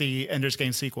talk about the Ender's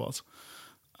Game sequels.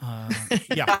 We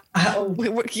haven't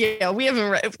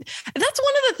read. That's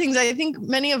one of the things I think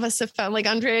many of us have found. Like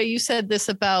Andrea, you said this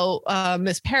about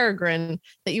Miss Peregrine,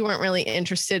 that you weren't really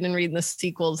interested in reading the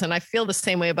sequels, and I feel the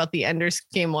same way about the Ender's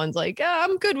Game ones. Like,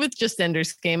 I'm good with just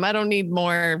Ender's Game. I don't need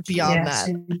more beyond that.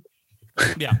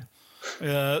 Yeah.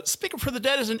 Speak Up for the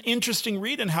Dead is an interesting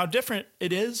read and how different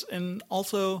it is. And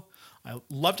also, I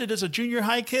loved it as a junior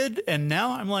high kid. And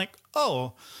now I'm like,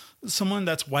 oh, someone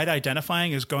that's white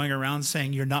identifying is going around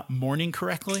saying you're not mourning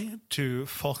correctly to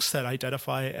folks that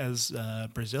identify as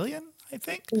Brazilian, I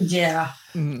think. Yeah.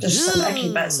 There's some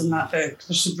icky bits in that book.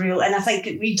 There's some real, and I think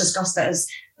we discussed it as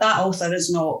that author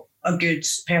is not a good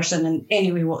person in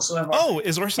any way whatsoever. Oh,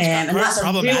 is Orson Scott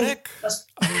problematic? That's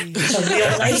a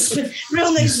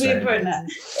real nice way of putting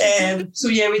it. So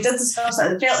yeah, we did discuss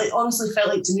it. It honestly felt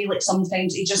like to me like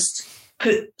sometimes he just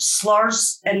put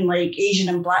slurs in like Asian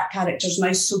and black characters'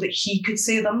 mouths so that he could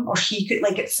say them, or he could,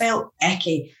 like, it felt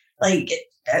icky. Like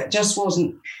it just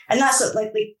wasn't. And that's it.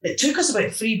 Like it took us about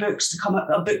 3 books to come up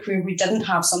with a book where we didn't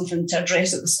have something to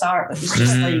address at the start. It was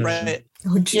just like, right.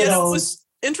 You know,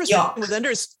 interesting with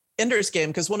Ender's Game,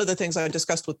 because one of the things I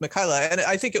discussed with Michaela, and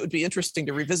I think it would be interesting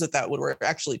to revisit that when we're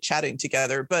actually chatting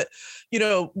together, but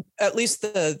at least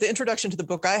the introduction to the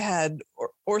book I had,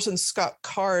 Orson Scott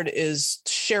Card is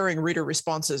sharing reader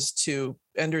responses to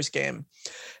Ender's Game,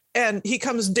 and he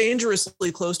comes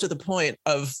dangerously close to the point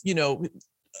of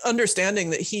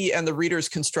understanding that he and the readers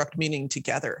construct meaning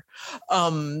together,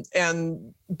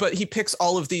 but he picks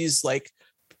all of these like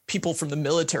people from the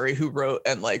military who wrote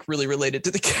and like really related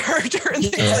to the character and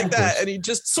things like that. And he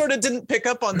just sort of didn't pick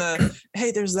up on the,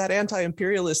 hey, there's that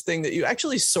anti-imperialist thing that you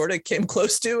actually sort of came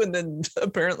close to. And then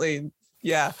apparently,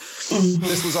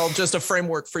 this was all just a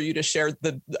framework for you to share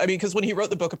because when he wrote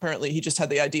the book, apparently he just had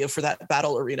the idea for that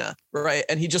battle arena, right?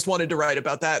 And he just wanted to write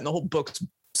about that. And the whole book's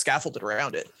scaffolded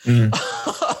around it. I'm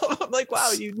like,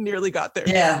 wow, you nearly got there.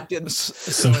 Yeah.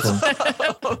 So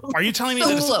are you telling me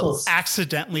that it's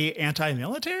accidentally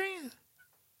anti-military?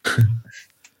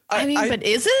 But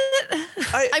is it?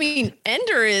 I mean,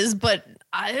 Ender is, but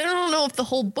I don't know if the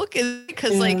whole book is,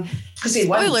 because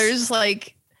spoilers,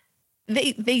 like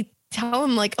they tell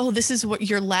him like, oh, this is what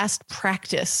your last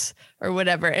practice or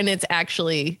whatever, and it's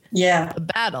actually a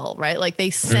battle, right? Like they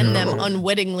send them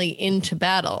unwittingly into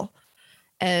battle.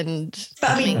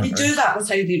 But they do that with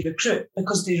how they recruit,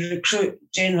 because they recruit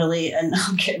generally, and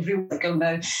I'll get real like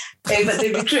now, but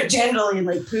they recruit generally in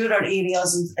like poorer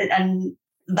areas and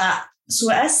that. So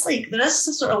it is like there is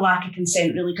a sort of lack of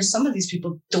consent really, because some of these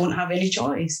people don't have any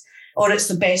choice, or it's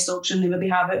the best option they maybe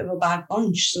have out of a bad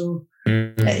bunch. So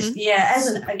it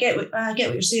isn't. I get what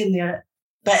you're saying there,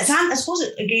 but I suppose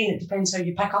it depends how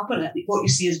you pick up on it. What you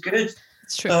see is good.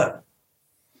 It's true. But,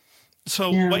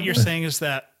 what you're saying is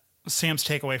that Sam's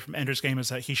takeaway from Ender's Game is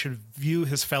that he should view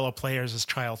his fellow players as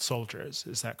child soldiers.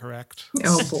 Is that correct?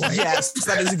 Oh boy. Yes,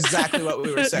 that is exactly what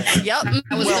we were saying. Yep.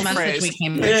 That was the message we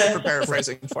came with. Thank you for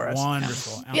paraphrasing for us.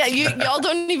 Wonderful. Yeah, y'all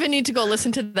don't even need to go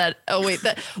listen to that. Oh wait,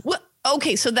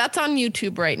 okay, so that's on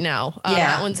YouTube right now.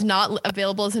 That one's not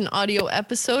available as an audio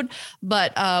episode,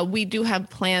 but we do have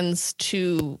plans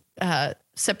to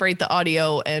separate the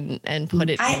audio and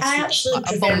put it. I actually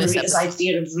prefer Rita's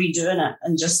idea of redoing it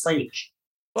and just like.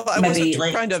 Well, I wasn't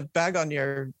trying to bag on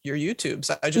your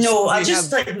YouTubes. I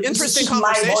just like interesting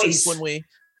conversations when we.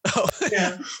 Oh.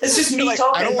 Yeah, it's just me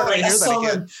talking for like a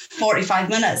solid 45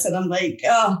 minutes, and I'm like,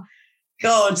 oh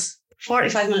God,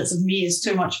 45 minutes of me is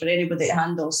too much for anybody to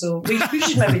handle. So we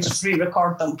should maybe just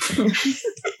re-record them.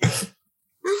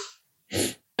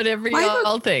 Whatever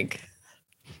y'all think.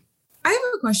 I have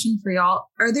a question for y'all.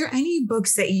 Are there any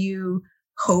books that you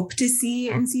hope to see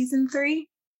in season 3?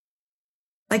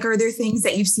 Like, are there things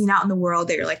that you've seen out in the world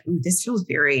that you're like, ooh, this feels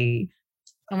very,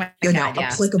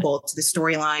 applicable to the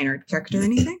storyline or character or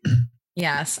anything?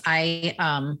 Yes, I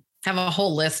have a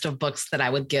whole list of books that I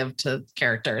would give to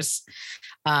characters.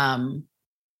 I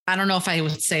don't know if I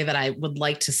would say that I would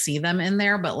like to see them in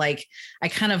there, but like, I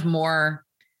kind of more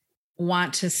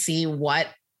want to see what,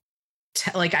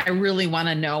 I really want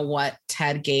to know what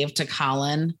Ted gave to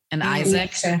Colin and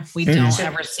Isaac. We don't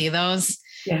ever see those.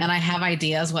 Yeah. And I have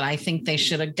ideas what I think they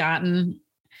should have gotten.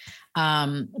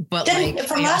 But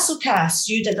for Lasso Cast,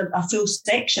 you did a full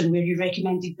section where you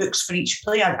recommended books for each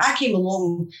player. I came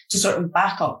along to sort of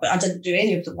back up, but I didn't do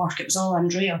any of the work. It was all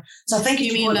Andrea. So I think if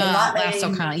you mean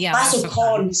Lasso Con, Lasso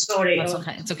Con, sorry. It's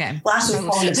okay. Lasso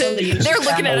Con. They're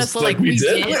looking at us like we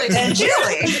did.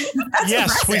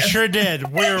 Yes, we sure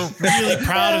did. We're really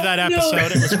proud of that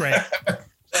episode. It was great.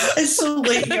 It's so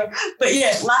late here. But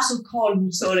yeah, Lasso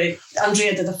Con, sorry.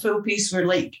 Andrea did a full piece where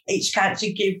like each character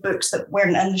gave books that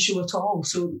weren't in the show at all.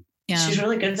 So she's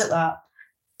really good at that.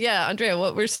 Yeah, Andrea,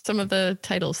 what were some of the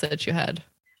titles that you had?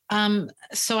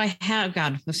 So I have,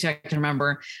 let's see if I can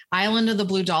remember. Island of the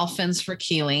Blue Dolphins for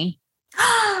Keely.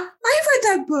 I've read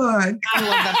that book. I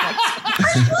love that book.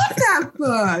 I love that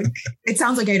book. It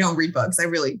sounds like I don't read books. I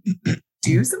really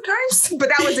do sometimes, but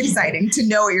that was exciting to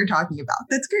know what you're talking about.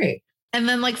 That's great. And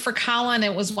then like for Colin,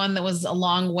 it was one that was a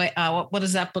long way. What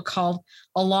is that book called?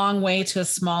 A Long Way to a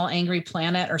Small Angry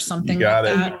Planet or something like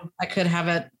that. I could have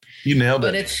it. You nailed it.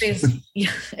 But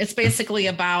it's basically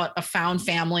about a found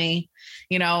family,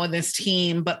 this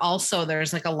team, but also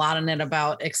there's like a lot in it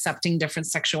about accepting different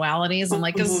sexualities. And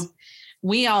like, cause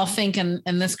we all think in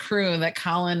this crew that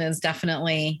Colin is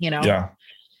definitely, he doesn't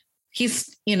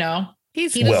know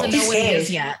what he is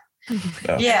yet.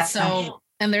 Yeah. So,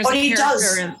 and there's a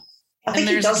character and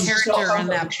there's a character in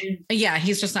that. Yeah,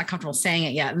 he's just not comfortable saying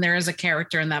it yet. And there is a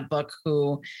character in that book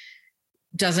who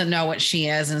doesn't know what she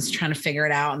is and is trying to figure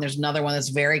it out. And there's another one that's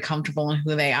very comfortable in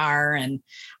who they are. And,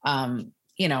 there's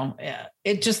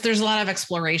a lot of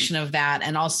exploration of that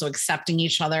and also accepting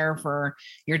each other for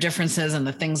your differences and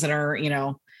the things that are,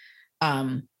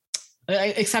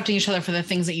 accepting each other for the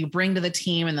things that you bring to the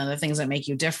team and then the things that make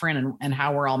you different and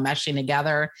how we're all meshing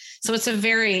together. So it's a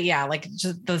very,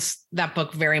 that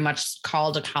book very much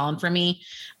called a Colin for me.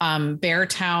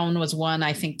 Beartown was one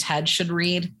I think Ted should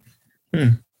read.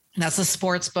 That's a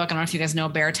sports book. I don't know if you guys know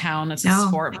Beartown. It's a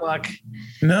sport book.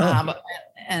 No.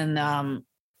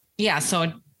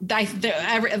 So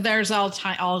there's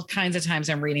all kinds of times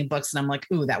I'm reading books and I'm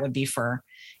like, ooh, that would be for,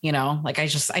 like I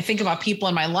think about people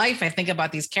in my life. I think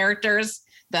about these characters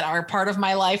that are part of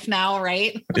my life now,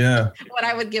 right? Yeah. What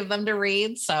I would give them to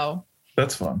read. So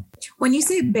that's fun. When you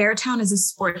say Beartown is a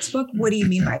sports book, what do you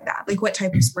mean by that? Like what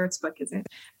type of sports book is it?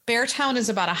 Beartown is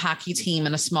about a hockey team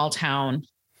in a small town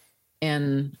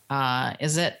in,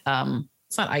 it's not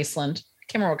Iceland. I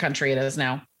can't remember what country it is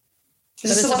now.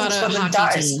 But it's about a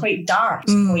hockey team. It's quite dark.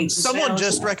 Someone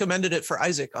just recommended it for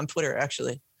Isaac on Twitter,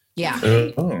 actually.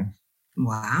 Yeah.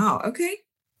 Wow. Okay.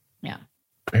 Yeah.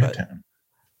 But,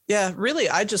 yeah, really,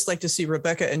 I just like to see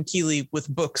Rebecca and Keely with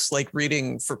books, like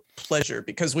reading for pleasure,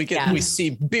 because we see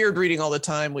Beard reading all the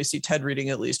time. We see Ted reading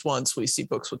at least once. We see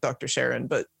books with Dr. Sharon.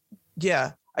 But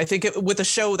yeah, I think with a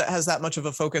show that has that much of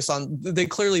a focus on, they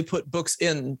clearly put books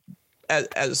in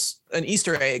as an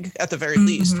Easter egg at the very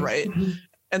least, right?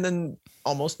 And then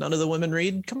almost none of the women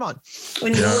read. Come on.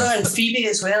 When Nora and Phoebe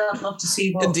as well, I'd love to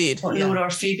see what Nora or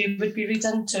Phoebe would be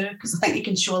reading too, because I think you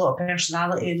can show a lot of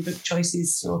personality in book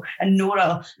choices. So, and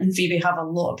Nora and Phoebe have a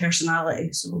lot of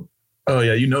personality. So. Oh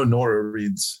yeah, Nora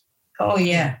reads. Oh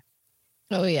yeah.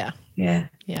 Oh yeah. Yeah.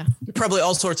 Yeah. Probably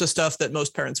all sorts of stuff that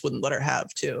most parents wouldn't let her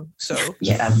have too. So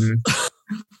yeah.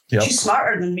 Yep. She's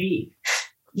smarter than me.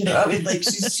 I mean, like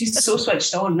she's so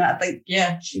switched on that I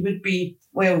think, she would be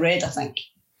well read, I think.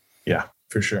 Yeah,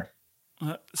 for sure.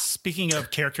 Speaking of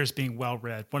characters being well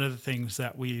read, one of the things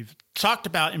that we've talked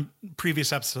about in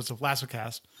previous episodes of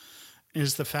LassoCast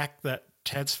is the fact that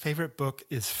Ted's favorite book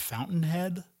is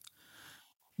Fountainhead.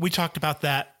 We talked about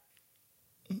that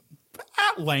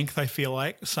at length, I feel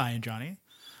like, Cy and Johnny.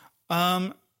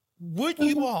 Would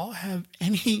you all have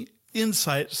any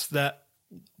insights that,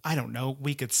 I don't know,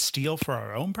 we could steal for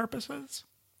our own purposes?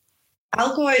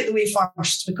 I'll go out the way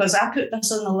first because I put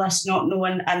this on the list not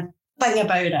knowing a thing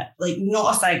about it, like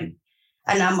not a thing.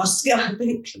 And I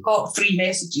think got 3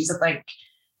 messages, I think.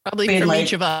 Probably from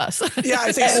each of us. Yeah,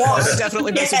 I think it was.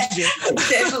 Definitely messaged you. It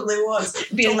definitely was.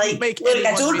 Being like, look,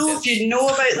 I don't know if you know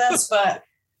about this, but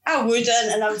I wouldn't.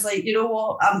 And I was like, you know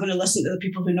what? I'm going to listen to the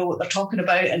people who know what they're talking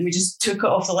about. And we just took it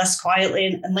off the list quietly.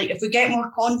 And like, if we get more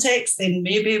context, then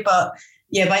maybe, but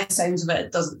yeah, by the sounds of it,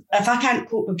 it doesn't. If I can't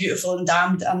cope with Beautiful and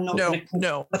Damned, I'm not going to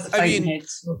cope with the Fountainhead.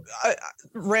 So.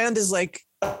 Rand is like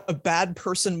a bad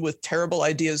person with terrible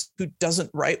ideas who doesn't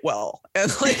write well, and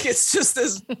like it's just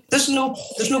this. There's no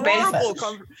benefit.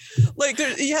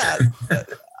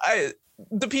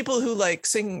 The people who like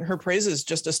sing her praises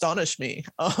just astonish me.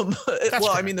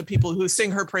 I mean, the people who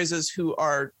sing her praises who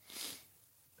are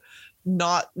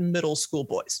not middle school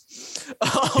boys.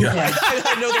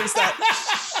 I know there's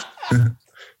that.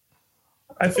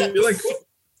 I feel like.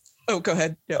 Oh, go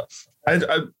ahead. Yeah. I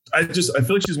feel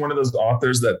like she's one of those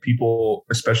authors that people,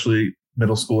 especially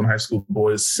middle school and high school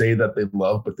boys, say that they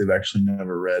love, but they've actually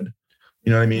never read.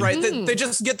 You know what I mean? Right. They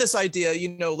just get this idea,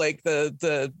 like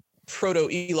the proto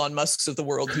Elon Musks of the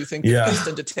world who think they're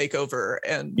destined to take over.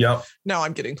 And now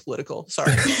I'm getting political.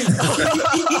 Sorry.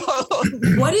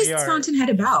 What is Fountainhead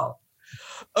about?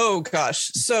 Oh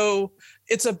gosh. So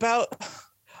it's about,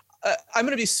 I'm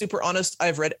going to be super honest.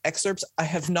 I've read excerpts. I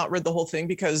have not read the whole thing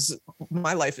because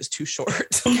my life is too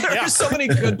short. There are so many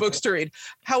good books to read.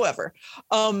 However,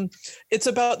 it's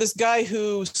about this guy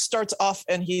who starts off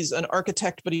and he's an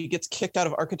architect, but he gets kicked out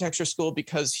of architecture school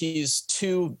because he's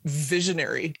too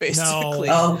visionary, basically.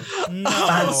 No.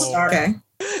 Okay.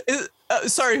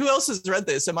 Sorry, who else has read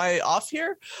this? Am I off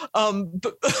here?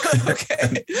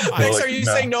 Okay. Are you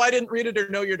saying no, I didn't read it, or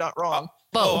no, you're not wrong?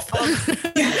 Both.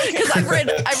 Because I've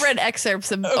read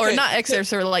excerpts of, or not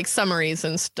excerpts, or like summaries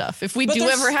and stuff. If we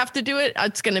ever have to do it,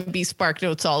 it's going to be Spark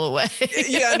Notes all the way.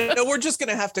 No, we're just going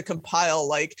to have to compile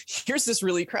like, here's this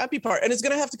really crappy part. And it's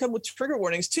going to have to come with trigger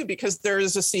warnings too, because there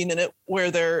is a scene in it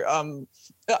where I'm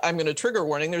going to trigger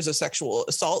warning. There's a sexual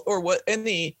assault, or what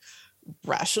any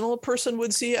rational person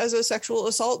would see as a sexual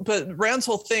assault. But Rand's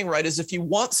whole thing, right, is if you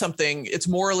want something, it's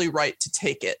morally right to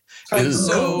take it. And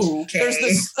so there's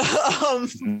this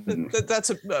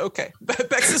that's okay.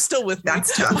 Bex is still with me.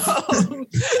 That's tough.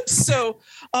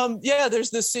 There's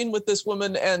this scene with this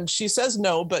woman and she says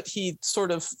no, but he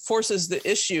sort of forces the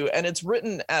issue, and it's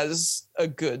written as a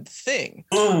good thing.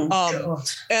 And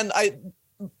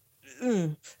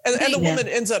the woman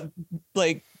ends up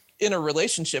like in a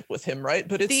relationship with him, right?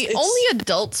 But it's only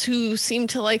adults who seem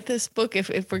to like this book,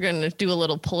 if we're going to do a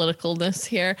little politicalness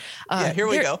here. Here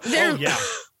we go.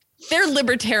 They're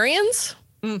libertarians.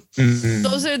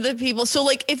 Those are the people. So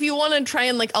like, if you want to try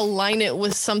and like align it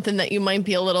with something that you might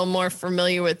be a little more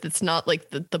familiar with, it's not like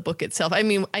the book itself. I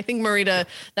mean, I think, Marita,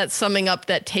 that's summing up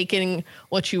that taking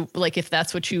what you like, if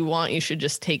that's what you want, you should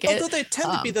just take it. Although they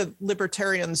tend to be the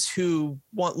libertarians who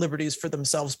want liberties for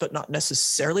themselves, but not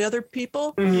necessarily other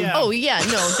people. Yeah. Oh yeah,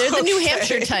 no, they're the New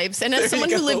Hampshire types. And as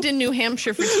someone who lived in New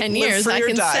Hampshire for 10 years, I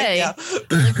can say,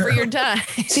 live for your die.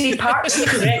 See, Parks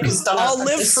and Rec has done I'll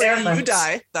live for you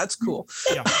die. That's cool.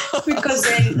 Yeah. Because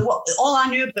all I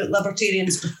knew about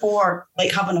libertarians before,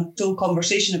 like having a full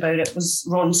conversation about it, was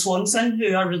Ron Swanson,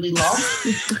 who I really love.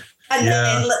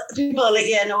 And people are like,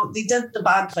 yeah, no, they did the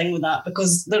bad thing with that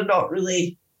because they're not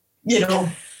really, good.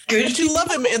 But you love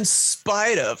him in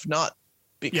spite of, not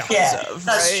because of.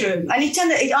 That's right? true. And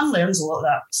he unlearns a lot of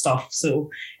that stuff, so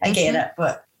I get it.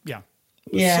 But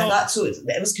that's what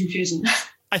it was confusing.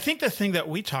 I think the thing that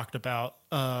we talked about,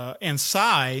 and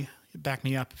Sai, back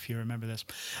me up if you remember this,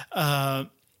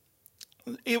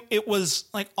 it was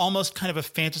like almost kind of a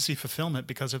fantasy fulfillment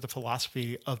because of the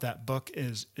philosophy of that book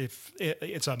is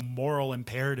it's a moral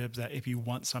imperative that if you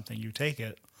want something, you take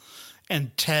it.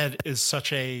 And Ted is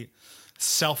such a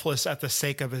selfless at the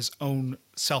sake of his own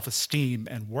self-esteem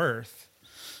and worth.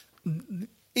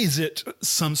 Is it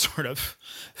some sort of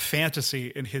fantasy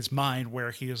in his mind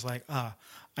where he is like, I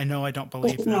know I don't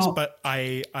believe this, but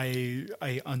I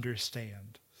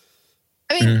understand.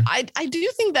 I mean, I do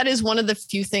think that is one of the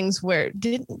few things where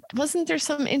wasn't there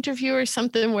some interview or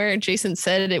something where Jason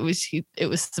said it was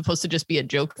supposed to just be a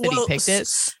joke that he picked it.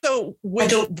 So when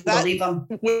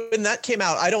that came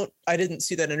out, I didn't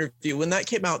see that interview. When that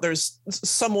came out, there's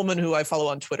some woman who I follow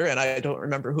on Twitter, and I don't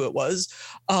remember who it was,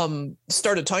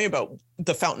 started talking about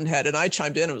the Fountainhead, and I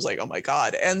chimed in and was like, oh my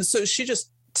God. And so she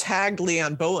just tagged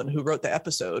Leanne Bowen, who wrote the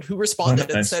episode, who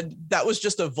responded and said that was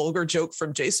just a vulgar joke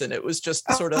from Jason. It was just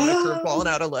sort of a curveball and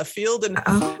out of left field. And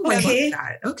okay.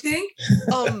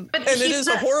 And it is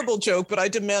a horrible joke, but I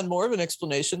demand more of an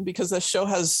explanation because the show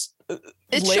has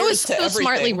It show is so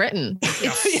smartly written.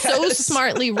 It's so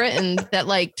smartly written that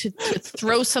like to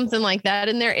throw something like that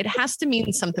in there, it has to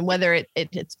mean something. Whether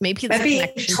it's maybe the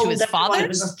connection to his father. It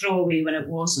was a throwaway when it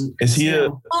wasn't. Is he a?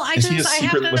 Well, I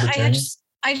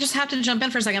just have to jump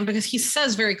in for a second because he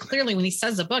says very clearly when he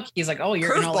says the book, he's like, "Oh,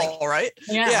 you're curveball, right?"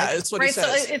 Yeah, it's what he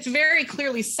says. So it's very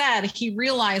clearly said. He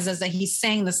realizes that he's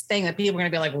saying this thing that people are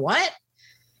going to be like, "What?"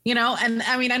 And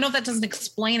I mean, I know that doesn't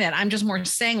explain it. I'm just more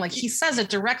saying, like, he says it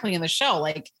directly in the show,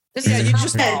 like. This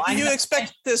you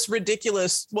expect this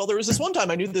ridiculous. Well, there was this one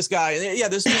time I knew this guy,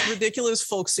 and this ridiculous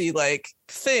folksy like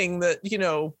thing that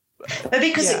Maybe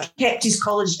because it kept his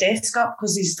college desk up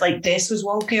because his desk was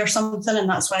wonky or something, and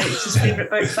that's why it's his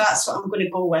favourite book. That's what I'm going to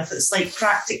go with. It's like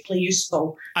practically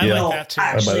useful. I like that too.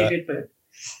 Actually, a good book.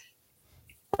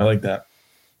 I like that.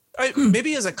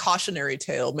 Maybe as a cautionary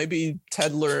tale. Maybe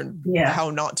Ted learned how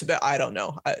not to bet. I don't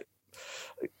know.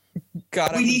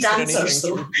 We need answers.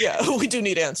 Yeah, we do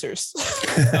need answers.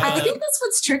 I think that's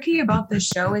what's tricky about the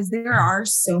show is there are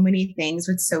so many things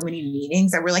with so many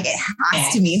meanings that we're like, it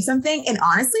has to mean something. And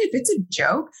honestly, if it's a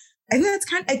joke, I think that's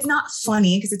it's not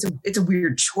funny because it's a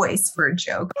weird choice for a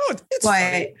joke. Oh, it's but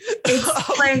funny.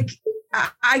 It's like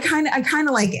I kind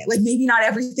of like it. Like maybe not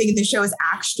everything in the show is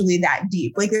actually that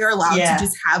deep. Like they're allowed to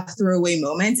just have throwaway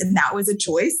moments, and that was a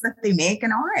choice that they make.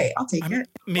 And all right, I'll take it.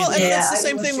 Well, and it's the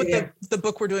same thing with the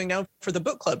book we're doing now for the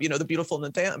book club. The Beautiful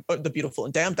and the Beautiful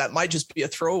and Damned. That might just be a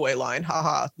throwaway line.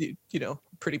 Haha,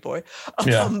 pretty boy.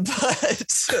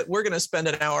 But we're gonna spend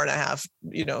an hour and a half,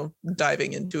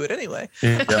 diving into it anyway.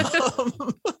 Yeah. That's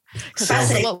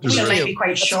what we might be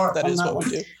quite short. That is what we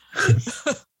do.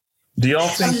 Do y'all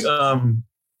think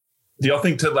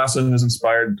Ted Lasso has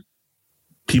inspired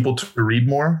people to read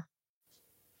more?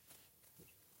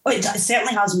 Well, it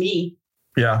certainly has me.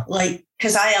 Yeah.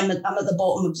 Because I'm at the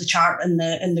bottom of the chart in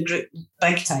the group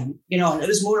big time. It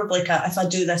was more of like if I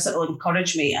do this, it'll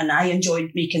encourage me. And I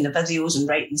enjoyed making the videos and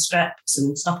writing scripts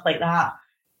and stuff like that.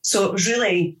 So it was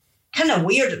really kind of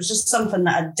weird. It was just something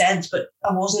that I did, but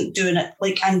I wasn't doing it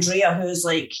like Andrea, who's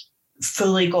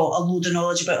fully got a load of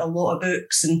knowledge about a lot of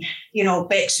books, and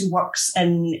Bex, who works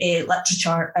in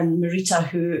literature, and Marita,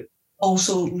 who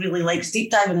also really likes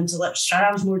deep diving into literature.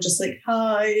 I was more just like,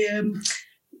 hi,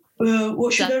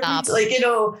 what should I read?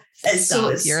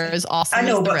 You're as awesome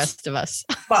as the rest of us.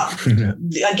 But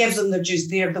I give them their dues.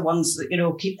 They're the ones that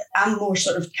I'm more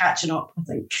sort of catching up, I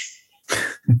think.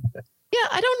 Yeah,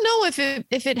 I don't know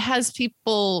if it has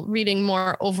people reading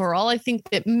more overall. I think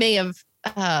it may have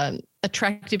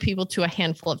attracted people to a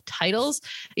handful of titles.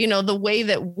 You know, the way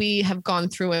that we have gone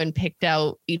through and picked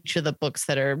out each of the books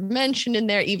that are mentioned in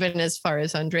there, even as far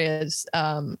as Andrea's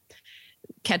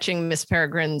Catching Miss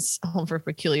Peregrine's Home for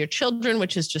Peculiar Children,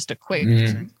 which is just a quick,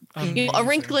 A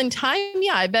Wrinkle in Time.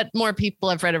 Yeah, I bet more people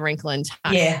have read A Wrinkle in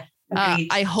Time. Yeah.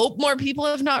 I hope more people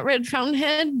have not read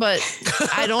Fountainhead, but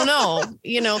I don't know,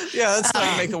 you know. Yeah, that's not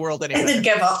going to make the world any better. They'd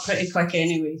give up pretty quick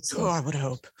anyway. So. Oh, I would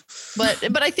hope.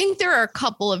 But I think there are a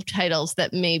couple of titles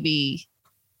that maybe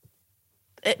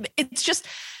it's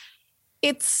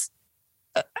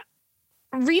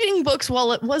reading books.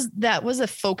 While that was a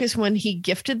focus when he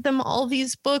gifted them all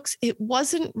these books, it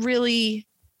wasn't really.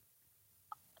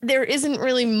 There isn't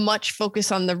really much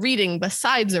focus on the reading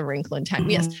besides A Wrinkle in Time.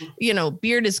 Yes, you know,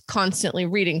 Beard is constantly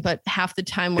reading, but half the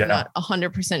time we're not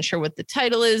 100% sure what the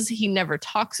title is. He never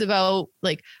talks about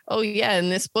like, oh yeah, in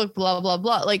this book, blah, blah,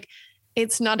 blah. Like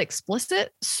it's not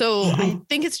explicit. So I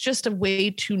think it's just a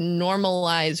way to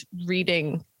normalize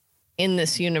reading in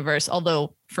this universe.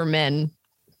 Although for men,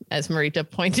 as Marita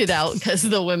pointed out, because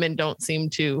the women don't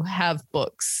seem to have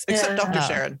books. Except Dr.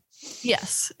 Sharon.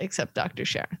 Yes, except Dr.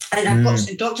 Sharon. And I've got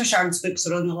Dr. Sharon's books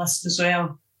are on the list as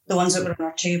well. The ones that were on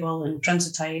our table and Prince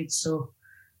of Tides. So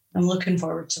I'm looking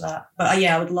forward to that. But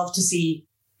yeah, I would love to see,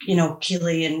 you know,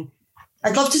 Keeley, and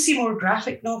I'd love to see more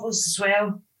graphic novels as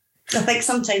well. I think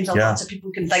sometimes lots of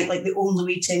people can think like the only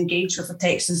way to engage with a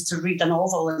text is to read a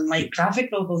novel, and like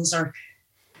graphic novels are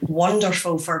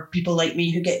wonderful for people like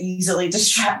me who get easily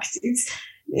distracted.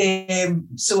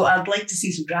 So I'd like to see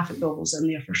some graphic novels in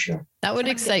there for sure. That would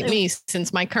excite me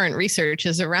since my current research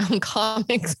is around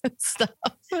comics and stuff.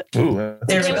 Ooh,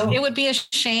 it would be a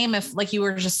shame if, like you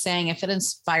were just saying, if it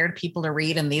inspired people to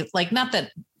read, and the like, not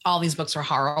that all these books are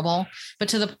horrible, but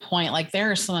to the point, like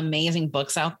there are some amazing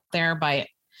books out there by,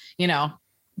 you know,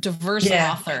 diverse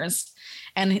authors.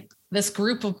 And this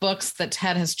group of books that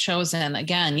Ted has chosen,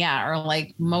 again, are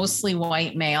like mostly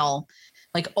white male,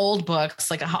 like old books,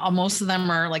 like most of them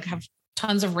are like have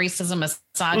tons of racism,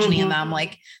 misogyny in them.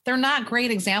 Like they're not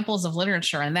great examples of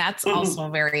literature. And that's also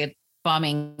very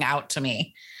bumming out to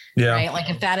me. Yeah. Right. Like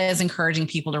if that is encouraging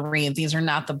people to read, these are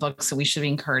not the books that we should be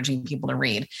encouraging people to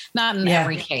read. Not in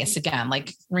every case. Again,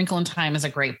 like Wrinkle in Time is a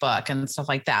great book and stuff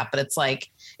like that, but it's like,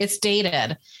 it's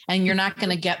dated and you're not going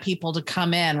to get people to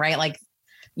come in, right? Like,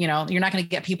 you know, you're not going to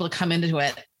get people to come into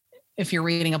it if you're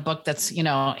reading a book that's, you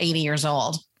know, 80 years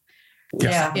old.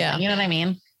 Yeah. You know what I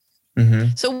mean?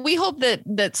 So we hope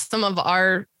that some of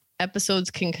our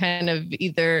episodes can kind of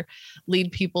either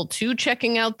lead people to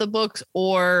checking out the books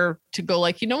or to go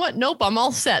like, you know what? Nope, I'm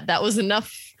all set. That was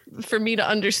enough for me to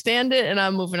understand it and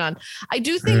I'm moving on. I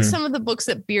do think some of the books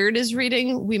that Beard is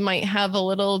reading, we might have a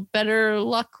little better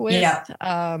luck with. Yeah.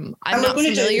 I'm not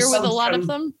familiar with a lot of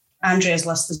them. Andrea's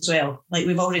list as well. Like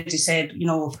we've already said, you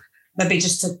know, maybe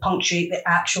just to punctuate the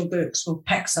actual books, we'll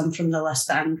pick some from the list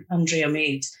that Andrea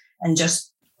made and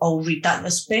just all read that,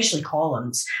 especially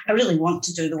Colin's. I really want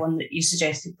to do the one that you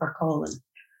suggested for Colin.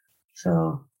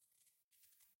 So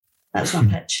that's my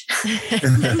pitch.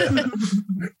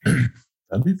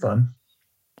 That'd be fun.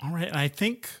 All right. I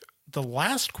think the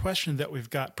last question that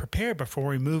we've got prepared before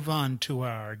we move on to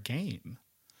our game.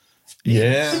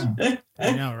 Yeah.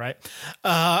 I know, right?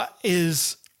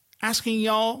 Is asking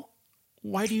y'all,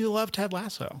 why do you love Ted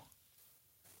Lasso?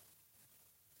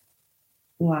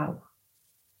 Wow.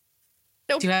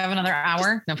 Do you have another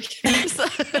hour? No.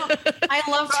 I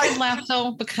love Ted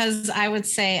Lasso because I would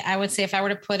say if I were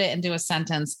to put it into a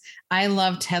sentence, I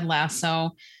love Ted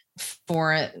Lasso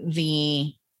for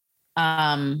the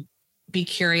be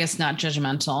curious, not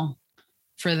judgmental,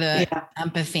 for the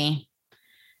empathy,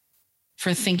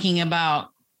 for thinking about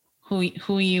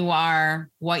who you are,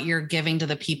 what you're giving to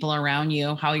the people around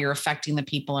you, how you're affecting the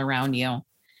people around you,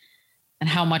 and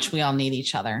how much we all need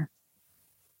each other.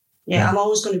 Yeah, I'm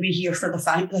always going to be here for the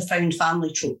found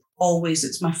family trope. Always.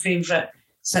 It's my favourite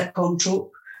sitcom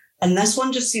trope. And this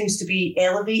one just seems to be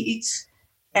elevated.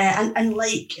 And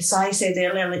like Sai said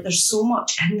earlier, like there's so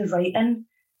much in the writing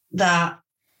that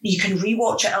you can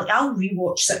rewatch it. I'll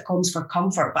rewatch sitcoms for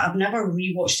comfort, but I've never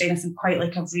rewatched anything quite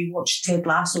like I've rewatched Ted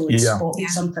Lasso and spotted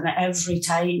something at every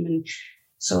time. And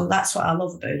so that's what I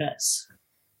love about it.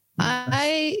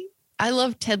 I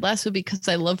love Ted Lasso because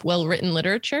I love well-written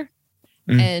literature.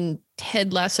 And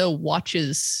Ted Lasso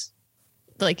watches,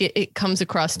 like it comes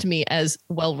across to me as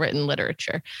well-written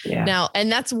literature. Yeah. Now, and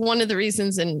that's one of the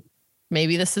reasons, and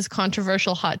maybe this is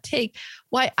controversial hot take,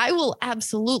 why I will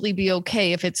absolutely be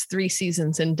okay if it's 3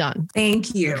 seasons and done.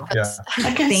 Thank you.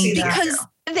 I can see that. Because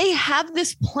they have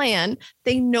this plan.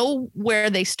 They know where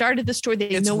they started the story.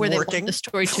 They know where they want the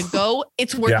story to go.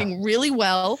 It's working really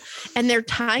well. And they're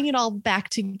tying it all back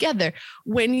together.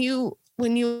 When you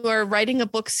are writing a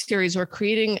book series or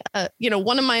creating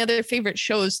one of my other favorite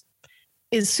shows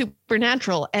is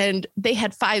Supernatural, and they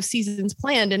had 5 seasons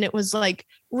planned, and it was like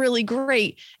really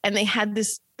great. And they had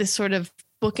this sort of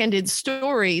bookended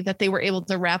story that they were able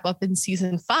to wrap up in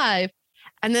season 5.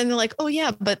 And then they're like, oh yeah,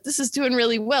 but this is doing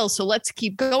really well, so let's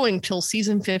keep going till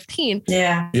season 15.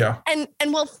 Yeah.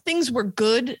 And while things were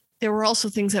good, there were also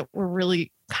things that were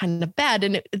really kind of bad.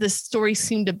 And the story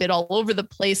seemed a bit all over the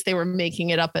place. They were making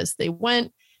it up as they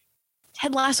went.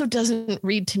 Ted Lasso doesn't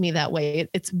read to me that way.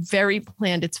 It's very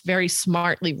planned. It's very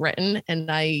smartly written. And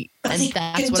that's what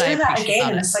I appreciate that again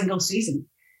about in it. a single season.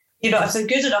 If they're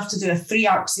good enough to do a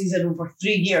 3-arc season over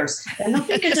 3 years, then they'll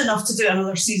be good enough to do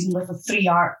another season with a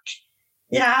 3-arc.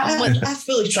 Yeah, I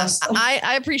fully trust them.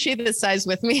 I appreciate this size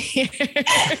with me.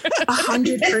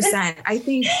 100%. I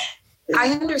think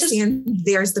I understand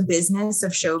there's the business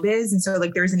of showbiz. And so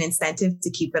like there's an incentive to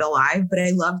keep it alive. But I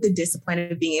love the discipline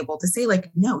of being able to say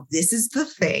like, no, this is the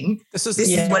thing. This is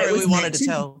what it was we wanted to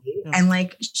tell. Yeah. And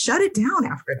like shut it down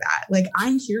after that. Like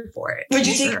I'm here for it. Would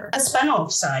you take a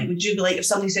spin-off side? Would you be like, if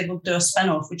somebody said we'll do a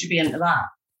spin-off, would you be into that?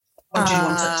 Or do you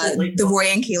want to totally the Roy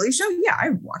and Kaylee show? Yeah, I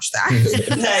watched that.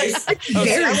 Nice.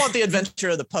 Okay, I want the adventure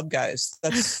of the pub guys.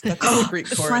 That's a Greek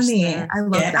chorus. Funny. There. I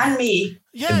love that. And me.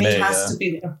 Yeah, Me has to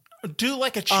be there. do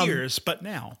like a Cheers, but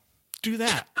now do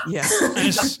that. Yeah.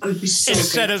 And Would be so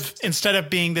instead of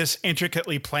being this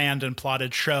intricately planned and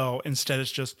plotted show, instead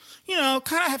it's just kind of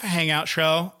have a hangout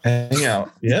show. Hang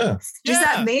out. Yeah. Just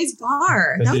at May's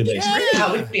bar. That would be great.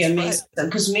 That would be amazing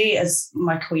because May is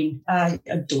my queen. I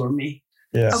adore May.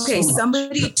 Yeah. Okay, so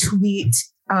somebody tweet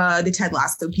the Ted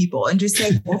Lasso people and just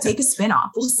say, we'll take a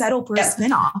spinoff. We'll settle for a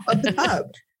spinoff of the pub.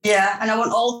 Yeah, and I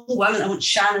want all the women. I want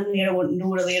Shannon there. I want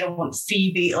Nora there. I want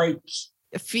Phoebe.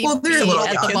 Phoebe they're a little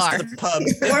at the bar. The pub.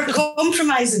 We're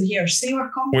compromising here. See,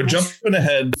 we're compromising. We're jumping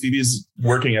ahead. Phoebe's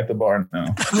working at the bar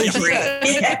now. Oh,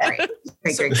 great.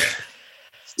 Great.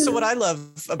 So what I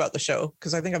love about the show,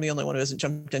 because I think I'm the only one who hasn't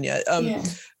jumped in yet.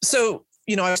 So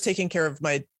I was taking care of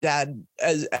my dad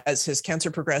as his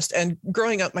cancer progressed, and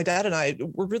growing up, my dad and I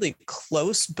were really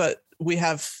close, but we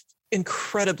have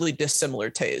incredibly dissimilar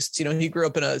tastes. He grew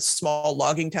up in a small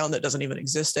logging town that doesn't even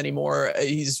exist anymore.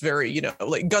 He's very,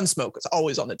 like Gunsmoke is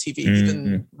always on the TV,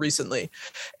 even recently.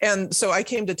 And so I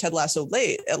came to Ted Lasso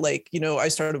late at I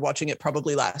started watching it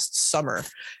probably last summer.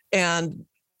 And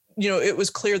it was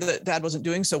clear that dad wasn't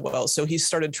doing so well. So he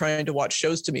started trying to watch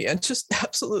shows to me and just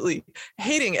absolutely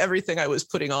hating everything I was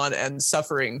putting on and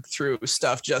suffering through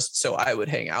stuff just so I would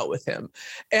hang out with him.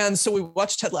 And so we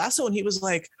watched Ted Lasso and he was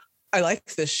like, I like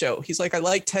this show. He's like, I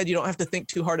like Ted. You don't have to think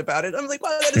too hard about it. I'm like,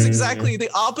 well, that is exactly the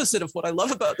opposite of what I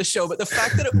love about the show. But the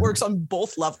fact that it works on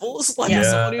both levels, someone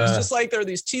who's just like, there are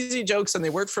these cheesy jokes and they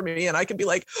work for me. And I can be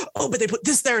like, oh, but they put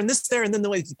this there and this there. And then the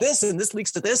way this and this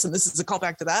leaks to this. And this is a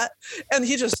callback to that. And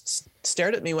he just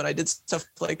stared at me when I did stuff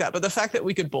like that. But the fact that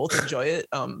we could both enjoy it,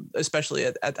 especially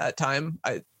at that time,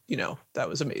 that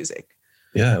was amazing.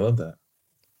 Yeah, I love that.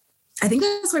 I think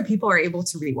that's why people are able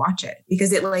to rewatch it,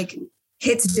 because it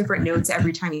hits different notes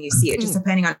every time you see it, just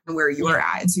depending on where you're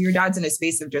at. And so your dad's in a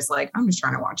space of just like, I'm just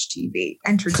trying to watch TV,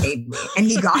 entertain me. And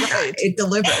he got that. It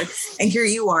delivered. And here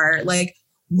you are like,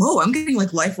 whoa, I'm getting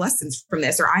life lessons from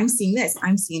this, or I'm seeing this,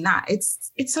 I'm seeing that.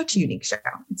 It's such a unique show.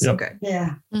 It's so good.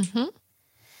 Yeah. Mm-hmm.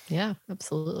 Yeah,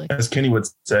 absolutely. As Kenny would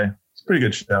say, it's a pretty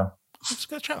good show. It's a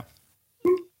good show.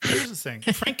 Here's the thing.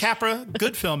 Frank Capra,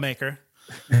 good filmmaker.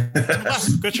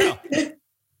 Good show.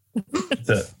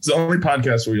 It's the only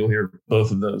podcast where you'll hear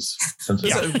both of those.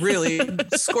 Yeah, really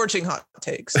scorching hot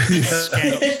takes.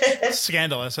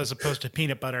 Scandalous as opposed to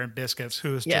peanut butter and biscuits,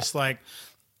 who is just like,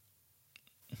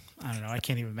 I don't know. I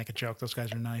can't even make a joke. Those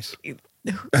guys are nice.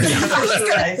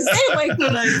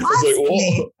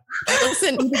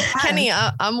 Listen, Kenny,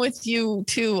 I'm with you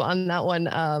too on that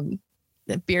one.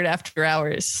 Beard After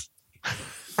Hours.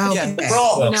 Oh, yeah.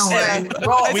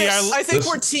 I think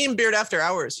we're team Beard After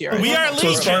Hours here. We are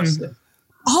legion.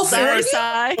 Sorry,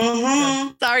 Sai.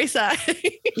 Sorry, Sai.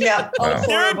 Yeah. Wow.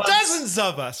 There are dozens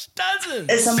of us. Dozens.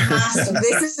 It's a massive.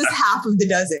 This is half of the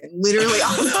dozen, literally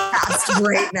on the cast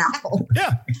right now.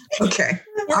 Yeah. Okay.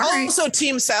 We're also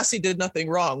team Sassy did nothing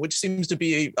wrong, which seems to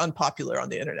be unpopular on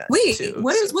the internet. Wait, too,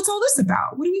 what's all this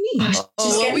about? What do you mean?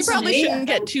 Well, we probably shouldn't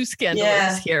get too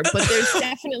scandalous here, but there's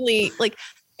definitely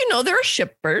there are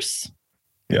shippers.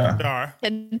 Yeah. There are.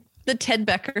 And the Ted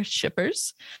Becker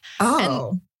shippers.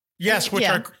 Oh. Yes,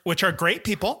 which are great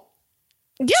people.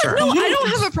 Yeah, sure. No, I don't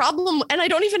have a problem. And I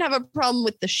don't even have a problem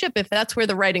with the ship if that's where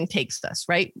the writing takes us,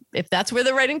 right? If that's where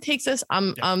the writing takes us,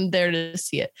 I'm there to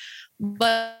see it.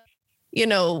 But, you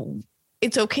know,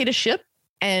 it's okay to ship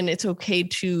and it's okay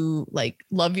to like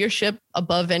love your ship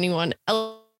above anyone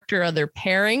else or other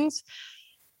pairings.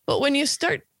 But when you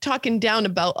start talking down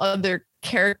about other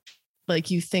characters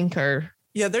like you think are.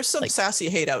 Yeah, there's some like, sassy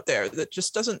hate out there that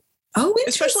just doesn't. Oh,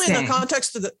 especially in the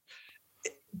context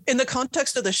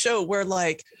of the show where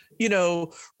like, you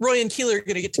know, Roy and Keeler are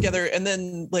going to get together and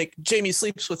then like Jamie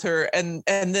sleeps with her and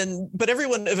then, but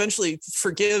everyone eventually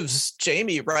forgives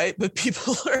Jamie, right? But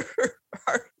people are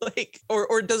like,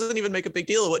 or doesn't even make a big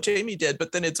deal of what Jamie did,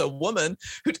 but then it's a woman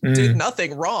who did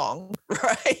nothing wrong,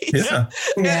 right? Yeah.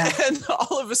 And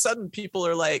all of a sudden people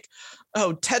are like,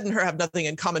 oh, Ted and her have nothing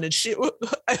in common. And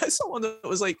I saw one that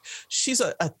was like, she's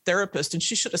a therapist and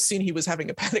she should have seen he was having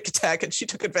a panic attack and she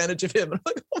took advantage of him. And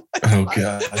I'm like, oh my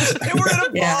God. They were at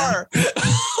a bar.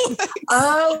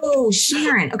 Oh,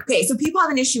 Sharon. Okay, so people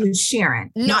have an issue with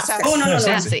Sharon. Not Sassy. Oh, no.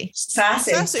 Sassy.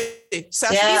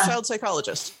 Sassy child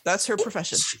psychologist. That's her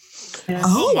profession. Yeah.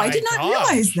 Oh, I did not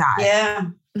realize that. Yeah.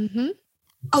 Mm-hmm.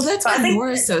 Oh, that's why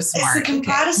Nora is so smart. It's the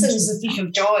comparison is the thief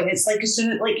of joy. It's like as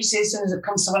soon as it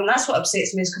comes to women, that's what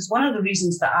upsets me is because one of the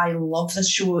reasons that I love this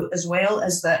show as well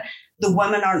is that the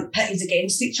women aren't pitted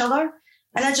against each other.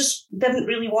 And I just didn't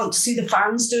really want to see the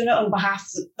fans doing it on behalf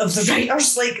of the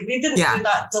writers. Like they didn't do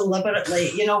that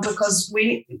deliberately, you know, because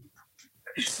we're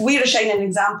a shining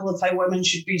example of how women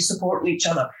should be supporting each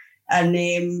other. And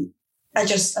I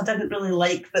didn't really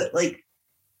like that, like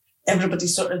everybody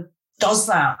sort of does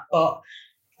that. But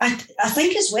I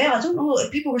think as well, I don't know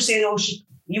if people were saying, oh,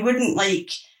 you wouldn't like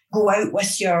go out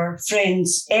with your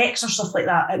friend's ex or stuff like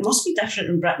that. It must be different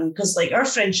in Britain because like our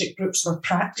friendship groups were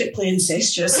practically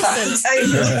incestuous at the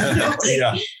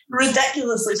time.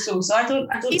 Ridiculously so. So I don't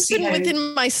even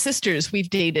within my sisters,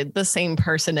 we've dated the same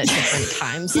person at different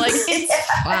times. Like it's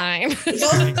fine.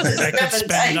 I could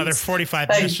spend another 45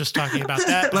 minutes just talking about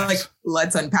that. Like,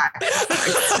 let's unpack.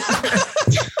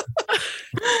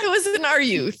 It was in our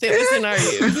youth. And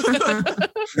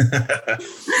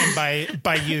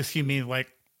by youth, you mean like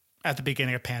at the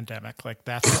beginning of pandemic, like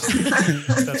that's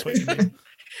what you mean.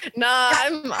 Nah,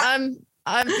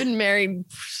 I've been married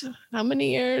how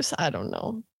many years? I don't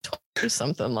know. Or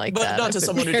something like but that. But not to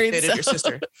someone who dated your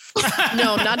sister.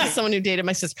 No, not to someone who dated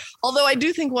my sister. Although I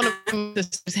do think one of my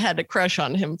sisters had a crush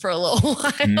on him for a little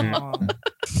while.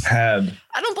 I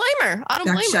don't blame her.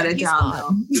 Shut it down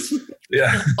though.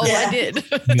 Yeah. Oh, yeah. I did.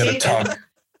 I'm gonna talk.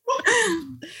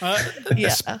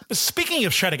 Speaking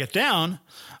of shutting it down,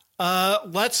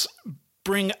 let's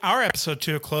bring our episode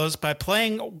to a close by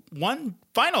playing one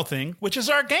final thing, which is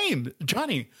our game.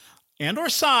 Johnny and or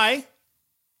Cy,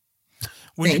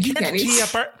 would you tee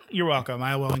up our? You're welcome.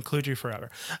 I will include you forever.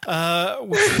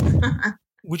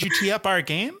 Would you tee up our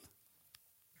game?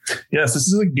 Yes, this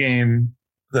is a game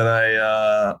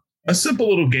that a simple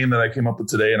little game that I came up with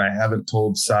today, and I haven't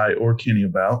told Cy or Kenny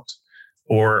about,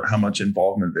 or how much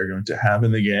involvement they're going to have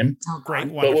in the game. Oh,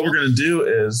 great! But what we're going to do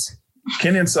is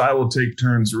Kenny and Cy will take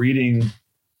turns reading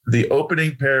the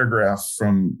opening paragraph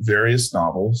from various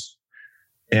novels,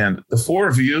 and the four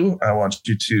of you, I want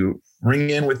you to ring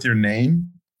in with your name,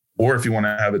 or if you want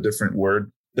to have a different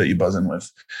word that you buzz in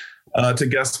with, to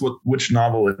guess which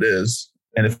novel it is.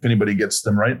 And if anybody gets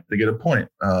them right, they get a point.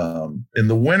 And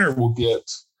the winner will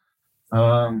get.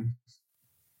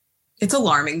 It's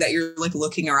alarming that you're like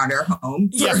looking around our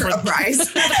home for a prize.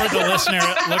 For the listener,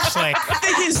 it looks like I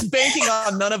think he's banking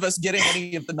on none of us getting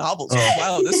any of the novels. Oh.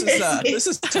 Wow, this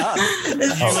is tough.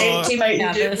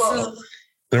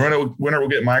 The winner will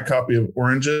get my copy of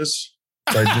Oranges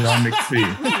by John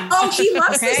McPhee. Oh, he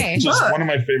loves this book. Just one of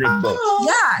my favorite books.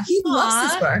 Yeah, he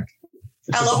loves this book.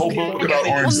 I love the whole book about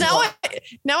oranges. Well,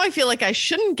 now I feel like I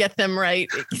shouldn't get them right.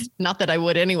 Not that I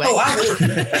would anyway. Oh, I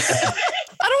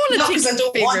don't want to take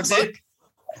your favorite book.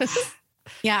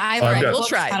 Yeah, I like we'll books.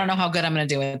 try. I don't know how good I'm going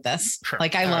to do with this. Sure.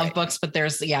 Like I love books, but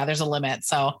there's a limit.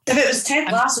 So if it was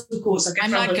Ted Lasso, of course,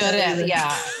 I'm not good at it.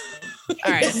 Yeah.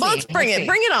 All right, let's bring it.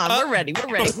 Bring it on. We're ready.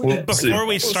 Before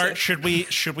we start, should we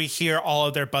hear all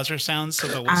of their buzzer sounds? So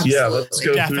the listeners let's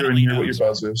go through and hear what your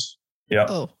buzz is. Yeah.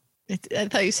 Oh, I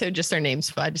thought you said just their names,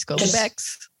 so I just go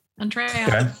Bex,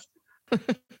 Andrea,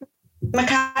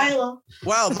 Michaela.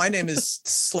 Wow, my name is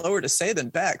slower to say than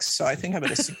Bex, so I think I'm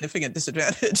at a significant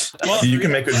disadvantage. Well, you can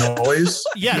make a noise.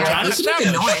 Yeah, you can make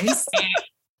a noise.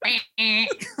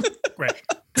 Great.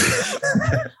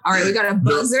 All right, we got a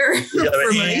buzzer for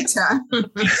Marita.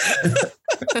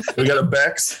 We got a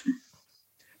Bex.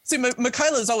 See,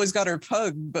 Michaela's always got her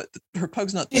pug, but her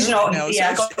pug's not there She's not, right now.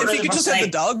 yeah, So if you could just have the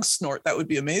night. dog snort, that would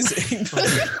be amazing.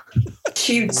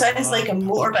 She sounds like a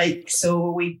motorbike,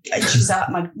 so she's at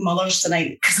my mother's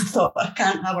tonight because I thought I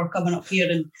can't have her coming up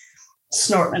here and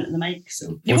snorting into the mic.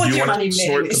 So You won't want money to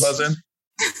snort the buzz in?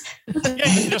 Yeah,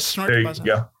 you can just snort There the you buzz. go.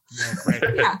 Yeah,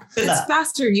 great. Yeah, it's that.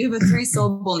 faster. You have a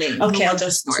 3-syllable name. Okay, I'll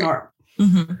just snort.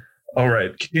 Mhm. All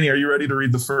right. Kenny, are you ready to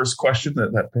read the first question,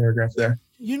 that paragraph there?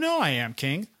 You know I am,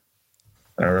 King.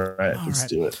 All right, All let's right.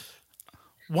 do it.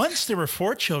 Once there were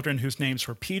 4 children whose names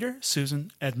were Peter,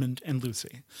 Susan, Edmund, and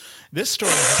Lucy. This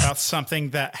story is about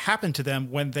something that happened to them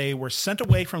when they were sent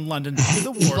away from London to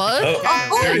the war. What?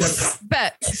 Oh,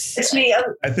 Bex. It's me.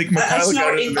 I think Michaela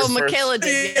got it. in Oh, this first. Michaela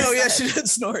did. Oh, yeah, she did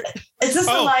snort. Is this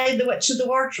the Oh. line, The Witch of the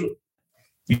Wardrobe?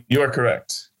 You are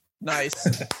correct. Nice.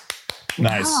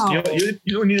 Nice. Wow.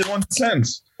 You only needed one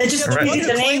sentence. It just All right. One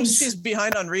needed who the claims names. she's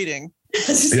behind on reading.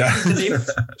 Yeah.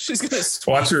 She's gonna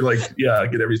Watch her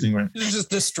get everything right. just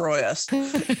destroy us.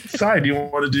 Sai, do you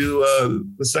want to do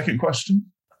the second question?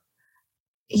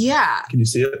 Yeah, Can you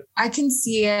see it? I can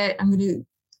see it.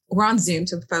 We're on Zoom,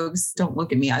 so folks don't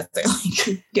look at me as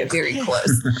I get very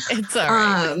close. It's all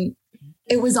right.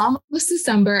 It was almost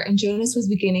December and Jonas was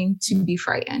beginning to be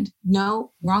frightened.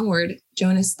 No, wrong word.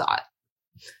 Jonas thought.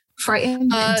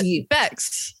 Frightened indeed.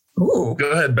 Bex. Ooh.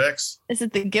 Go ahead, Bex. Is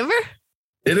it The Giver?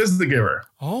 It is The Giver.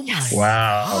 Oh my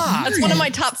Wow. God. That's one of my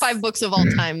top 5 books of all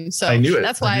time. So I knew it.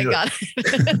 that's why I knew got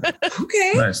it.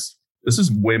 Okay. Nice. This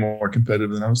is way more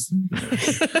competitive than I was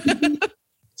thinking.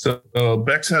 So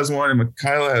Bex has one and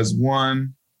Michaela has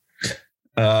one.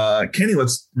 Kenny,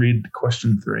 let's read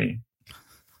question 3.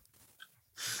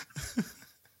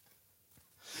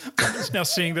 I'm just now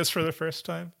seeing this for the first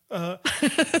time.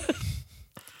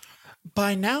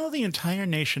 By now, the entire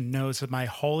nation knows of my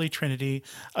holy trinity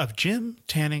of gym,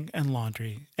 tanning, and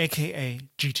laundry, a.k.a.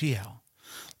 GTL.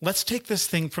 Let's take this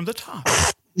thing from the top.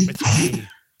 With me.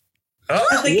 Oh,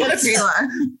 I think what?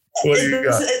 What do you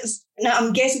got? Now,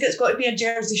 I'm guessing it's got to be a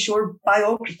Jersey Shore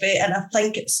biography, and I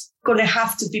think it's going to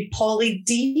have to be Pauly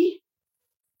D.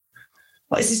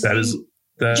 What is his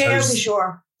name? Jersey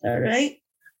Shore. Is that right?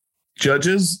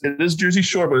 Judges, it is Jersey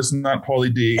Shore, but it's not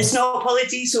Pauly D. It's not Pauly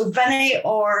D, so Vinny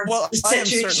or Well, The I am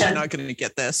Situation. certainly not going to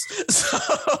get this. So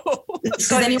It's Does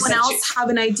gotta be anyone else have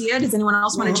an idea? Does anyone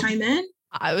else want to chime in?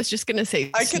 I was just going to say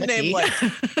I could name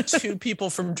Snooki. like 2 people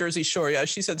from Jersey Shore. Yeah,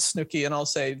 she said Snooki, and I'll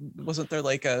say, wasn't there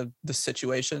like The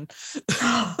Situation?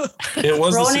 It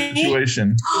was Ronnie? The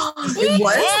Situation. It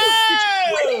was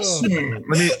Whoa! a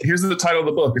situation. Here's the title of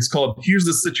the book. It's called Here's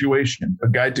the Situation, a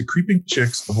guide to creeping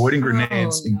chicks, avoiding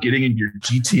grenades, and getting in your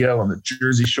GTL on the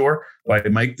Jersey Shore by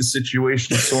Mike the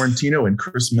Situation Sorrentino and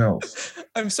Chris Mills.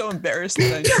 I'm so embarrassed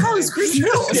that I Who the hell is Chris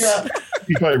Mills? Yeah.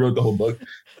 He probably wrote the whole book.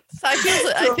 I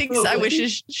think I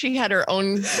wish she had her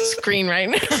own screen right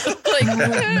now. Like,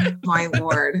 Oh, my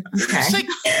lord. Okay. It's like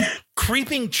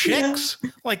creeping chicks.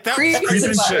 Like that. Creeping Creeping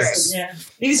It's chicks. Yeah.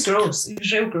 He's gross.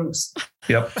 He's real gross.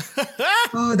 Yep.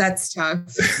 Oh, that's tough.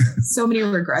 So many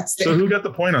regrets there. So who got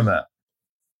the point on that?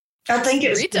 I think it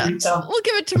was Marita. Marita. We'll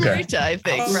give it to Okay. Marita, I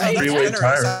think, Oh, right? that's Three-way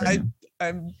generous. tie.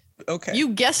 I'm okay. You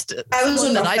guessed it. I was One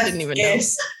on that the I didn't even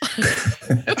guess.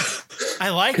 I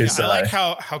like Okay, it. I so like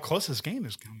how close this game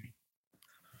is going.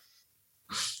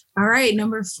 All right,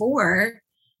 number 4.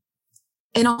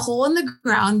 In a hole in the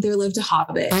ground, there lived a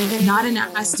hobbit, not a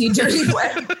nasty, dirty,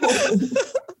 wet hole.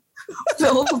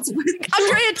 Filled with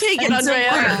Andrea, take it,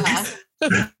 Andrea.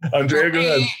 Andrea, go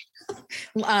ahead.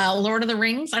 Lord of the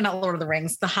Rings. Not Lord of the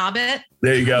Rings. The Hobbit.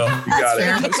 There you go. You got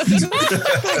That's it.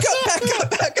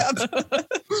 back up.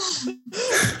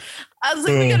 I was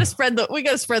like, we gotta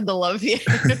spread the love here.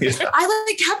 I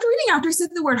kept reading after I said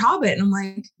the word hobbit, and I'm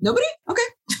like, nobody? Okay.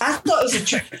 I thought it was a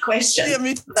trick question. Yeah,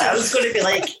 me too. That I was going to be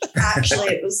like, actually,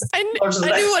 it was. I Lord of the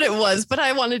knew Rings. what it was, but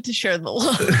I wanted to share the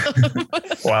love.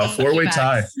 Wow, 4-way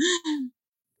tie.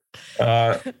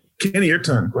 Kenny, your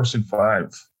turn. Question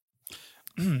 5.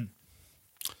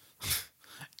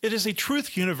 It is a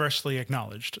truth universally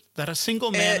acknowledged that a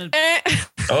single man.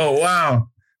 Oh, wow.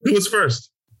 Who was first?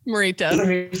 Marita.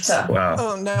 Marita. Wow.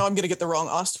 Oh, now I'm going to get the wrong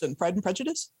Austin. Pride and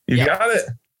Prejudice? You Yeah. got it.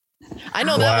 I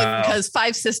know that Wow. one because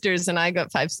 5 sisters and I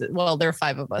got 5. Well, there are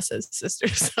 5 of us as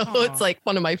sisters, so Aw. it's like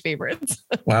one of my favorites.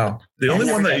 Wow. The only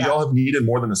never one that did y'all have needed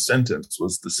more than a sentence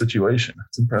was The Situation.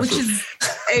 It's Which impressive. is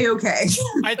A-okay.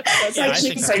 I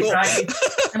Actually, think quite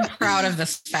that's right. I'm proud of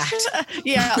this fact.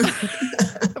 Yeah,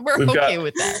 we're We've okay got-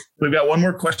 with that. We've got one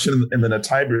more question and then a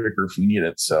tiebreaker if we need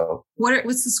it. So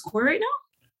What's the score right now?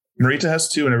 Marita has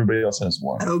 2 and everybody else has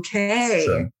 1. Okay.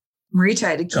 So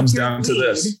Marita, to keep comes your down to lead,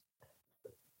 this.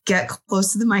 get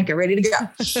close to the mic. Get ready to go.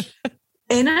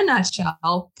 In a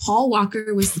nutshell, Paul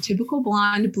Walker was the typical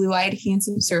blonde, blue-eyed,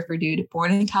 handsome surfer dude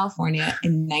born in California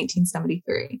in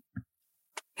 1973. Okay,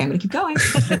 I'm going to keep going.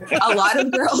 A lot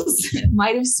of girls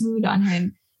might have swooned on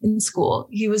him in school.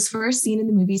 He was first seen in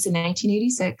the movies in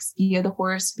 1986 via the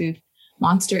horror spoof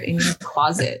Monster in Your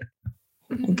Closet.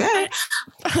 Okay.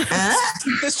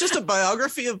 It's just a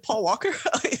biography of Paul Walker.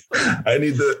 I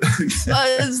need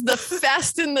the Is the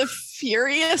Fast and the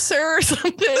Furious or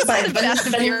something? The Fast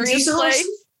and Furious play?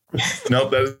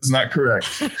 Nope, that is not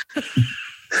correct.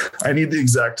 I need the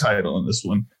exact title on this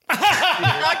one. You're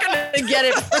not going to get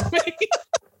it from me.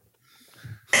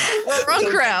 Wrong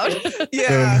crowd.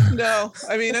 Yeah, no.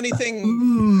 I mean,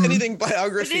 anything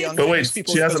biography on. But wait,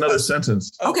 people. she has another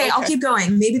sentence. Okay, I'll keep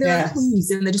going. Maybe there are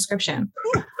clues in the description.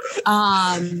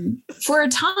 For a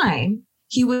time,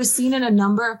 he was seen in a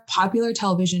number of popular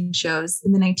television shows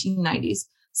in the 1990s,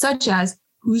 such as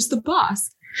Who's the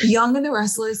Boss, Young and the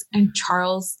Restless, and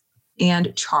Charles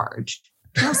and Charge.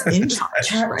 Charles in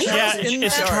Charge, right? Yeah,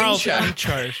 it's Charles in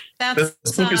Charge. This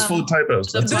book is full of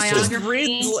typos. The That's just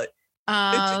biography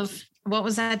of what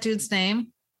was that dude's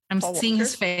name? I'm Paul seeing Walker?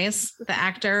 his face. The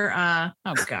actor.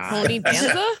 Oh God. Tony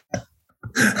Danza?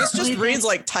 This just reads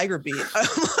like Tiger Beat.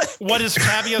 What is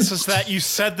fabulous is that you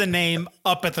said the name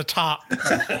up at the top,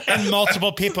 and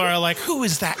multiple people are like, "Who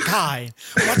is that guy?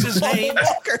 What's his name?"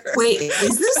 Wait,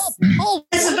 is this Paul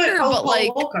It's a bit Walker, called but Paul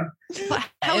like, Walker.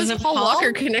 how is Is it Paul Paul?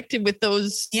 Walker connected with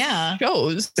those Yeah.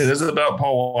 shows? It is about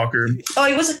Paul Walker. Oh,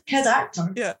 he was a kid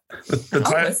actor. Yeah.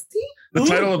 The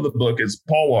title of the book is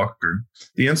Paul Walker,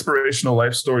 the inspirational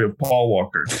life story of Paul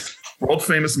Walker, world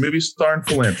famous movie star and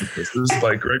philanthropist. This is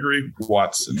by Gregory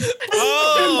Watson.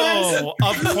 Oh,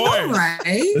 of all course. right?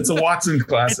 It's a Watson It's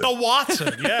classic. a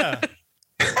Watson, yeah.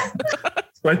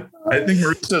 But I think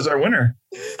Marisa's our winner.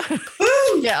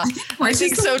 Yeah, I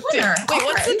think so too. Wait,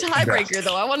 what's the tiebreaker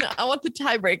though? I want the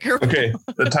tiebreaker. Okay,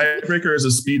 the tiebreaker is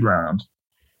a speed round.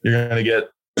 You're gonna get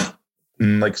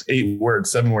like 7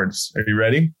 words. Are you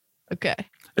ready? Okay.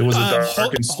 It was a hold-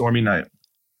 dark and stormy night.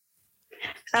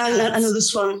 I know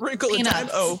this one. Wrinkle in Time.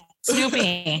 Peanuts. Oh,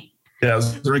 Snoopy. Yeah, it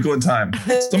was a wrinkle in time.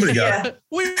 Somebody got Yeah.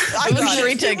 I It was got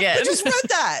Marita again. I just read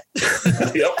that.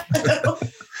 it. Yep.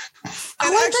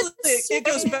 And actually, it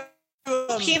goes back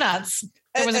to Peanuts.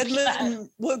 There was a Edmund.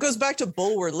 Well, it goes back to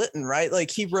Bulwer Lytton, right? Like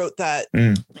he wrote that.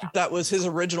 Mm. That was his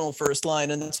original first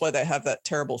line, and that's why they have that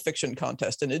terrible fiction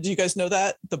contest. And did you guys know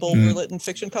that the Bulwer Lytton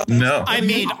fiction contest? No. I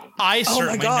mean, I Oh my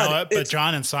certainly God, know it, but it's-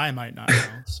 John and Cy might not know.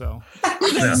 So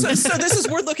Yeah. So this is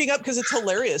worth looking up because it's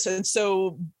hilarious. And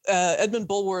so Edmund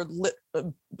Bulwer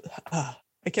Lytton.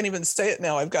 I can't even say it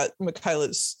now. I've got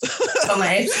Michaela's. On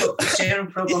my export share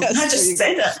program. Yes, I there just you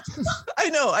said it. I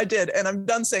know I did, and I'm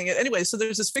done saying it anyway. So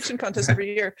there's this fiction contest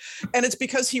every year, and it's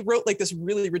because he wrote like this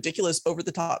really ridiculous,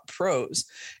 over-the-top prose,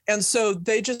 and so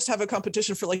they just have a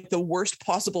competition for like the worst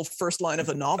possible first line of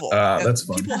a novel. And that's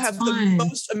fun. People That's have fun. the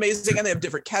most amazing, and they have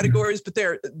different categories, but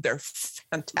they're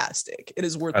fantastic. It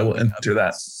is worth. I will looking up. enter that.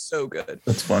 It's so good.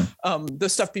 That's fun. The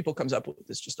stuff people comes up with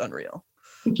is just unreal.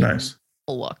 Nice.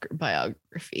 Paul Walker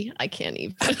biography. I can't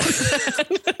even.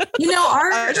 You know,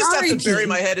 I just have to R.I.P. bury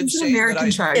my head in He's an shame that American I-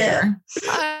 treasure. Yeah.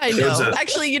 I It was know. a-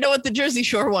 Actually, you know what? The Jersey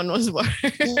Shore one was worse.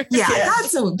 Yeah,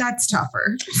 that's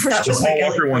tougher. That The was Paul my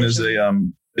Walker one is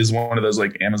version. is one of those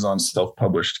like Amazon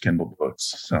self-published Kindle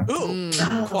books. So Ooh,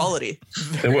 Mm. quality.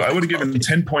 I would have given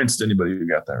 10 points to anybody who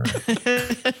got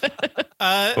that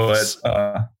right.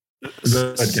 But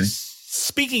go ahead, Kenny.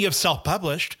 Speaking of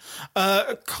self-published,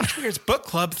 Coach Weird's Book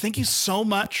Club, thank you so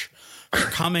much for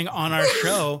coming on our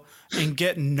show and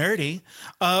getting nerdy.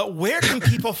 Where can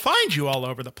people find you all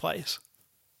over the place?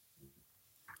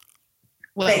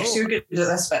 Well, Thanks, you're good to do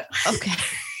this bit. okay.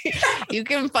 You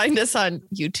can find us on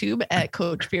YouTube at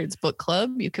Coach Beard's Book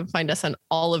Club. You can find us on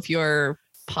all of your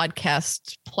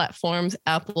podcast platforms,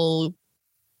 Apple,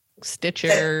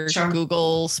 Stitcher, Sure.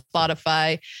 Google,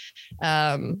 Spotify,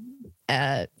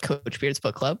 at Coach Beard's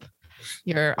Book Club.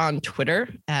 You're on Twitter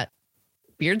at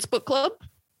Beard's Book Club,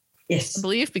 Yes. I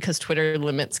believe, because Twitter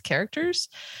limits characters.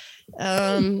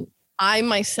 I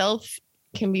myself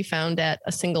can be found at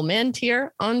a single man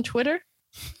tier on Twitter.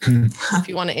 If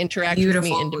you want to interact with Beautiful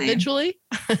me name. individually.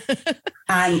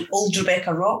 And Old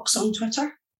Rebecca Rocks on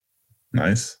Twitter.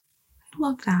 Nice.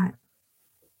 Love that.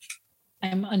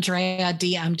 I'm Andrea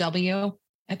DMW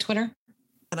at Twitter.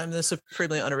 And I'm the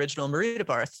supremely unoriginal Marita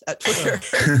Barth at Twitter.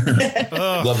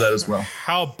 Ugh, Love that as well.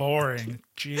 How boring.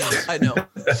 Jeez. I know.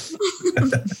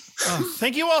 Oh,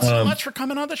 thank you all so much for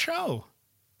coming on the show.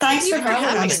 Thanks for having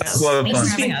having us. us. It's a lot of Thanks fun.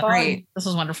 for having us. Great. This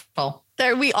was wonderful.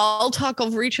 There, we all talk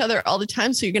over each other all the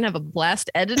time, so you're gonna have a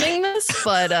blast editing this.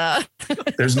 But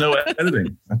There's no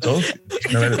editing. I told you.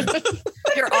 There's no editing.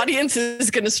 Your audience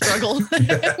is going to struggle.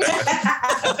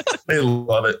 They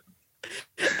love it.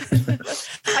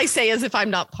 I say as if I'm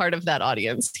not part of that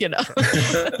audience, you know.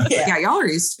 Yeah, y'all are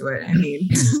used to it. I mean,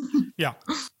 Yeah.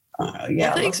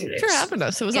 Well, thanks for having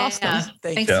us. It was awesome. Yeah.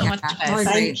 Thanks so much, guys.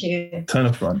 Thank you. Ton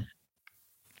of fun.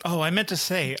 Oh, I meant to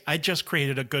say, I just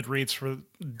created a Goodreads for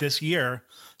this year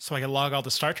so I can log all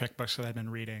the Star Trek books that I've been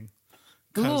reading.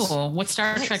 Ooh, what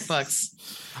Star Trek books?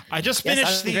 I just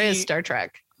finished Andrea's Star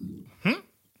Trek.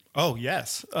 Oh,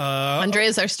 yes.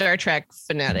 Andrea's our Star Trek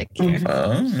fanatic here.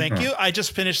 Thank you. I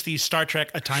just finished the Star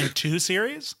Trek A Time 2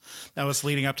 series that was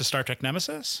leading up to Star Trek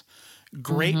Nemesis.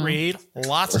 Great read.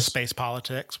 Lots of space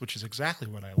politics, which is exactly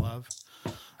what I love.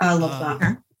 I love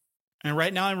that. And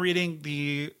right now I'm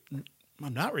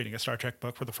not reading a Star Trek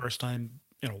book for the first time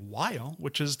in a while,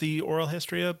 which is the oral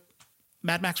history of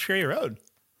Mad Max Fury Road.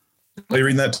 Are you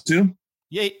reading that too?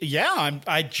 Yeah.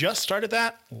 I just started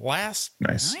that last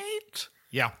night.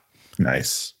 Yeah.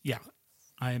 Nice. Yeah.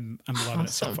 I'm loving it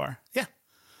so far. Yeah.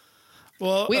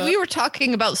 Well, we were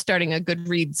talking about starting a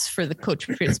Goodreads for the Coach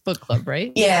Pierce Book Club,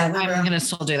 right? Yeah, I'm going to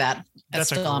still do that. That's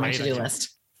still on my to-do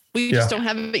list. We just don't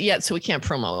have it yet, so we can't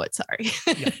promo it. Sorry.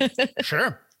 Yeah.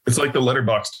 Sure. It's like the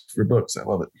letterbox for books. I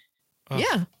love it. Oh,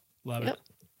 yeah. Love it.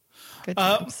 Good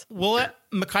times.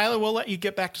 Michaela, we'll let you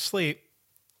get back to sleep.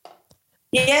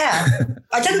 Yeah,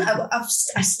 I didn't.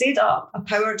 I stayed up. I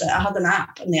powered it. I had a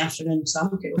nap in the afternoon, so I'm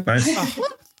okay. Nice.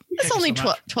 It's only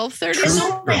 12:30.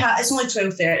 It's only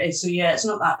 12:30, so yeah, it's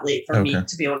not that late for me,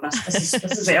 to be honest. This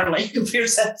is early compared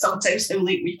to sometimes how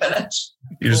late we finish.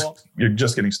 You're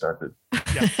just getting started.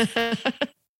 Yeah.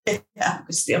 Yeah, I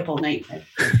could stay up all night.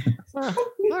 All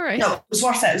right. No, it was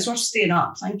worth it. It was worth staying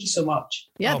up. Thank you so much.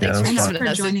 Yeah, thanks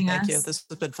for joining us. Thank you. This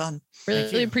has been fun.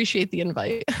 Really appreciate the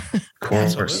invite.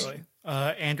 Absolutely.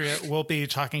 Andrea, we'll be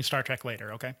talking Star Trek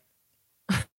later, okay?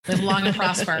 Live long and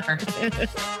prosper.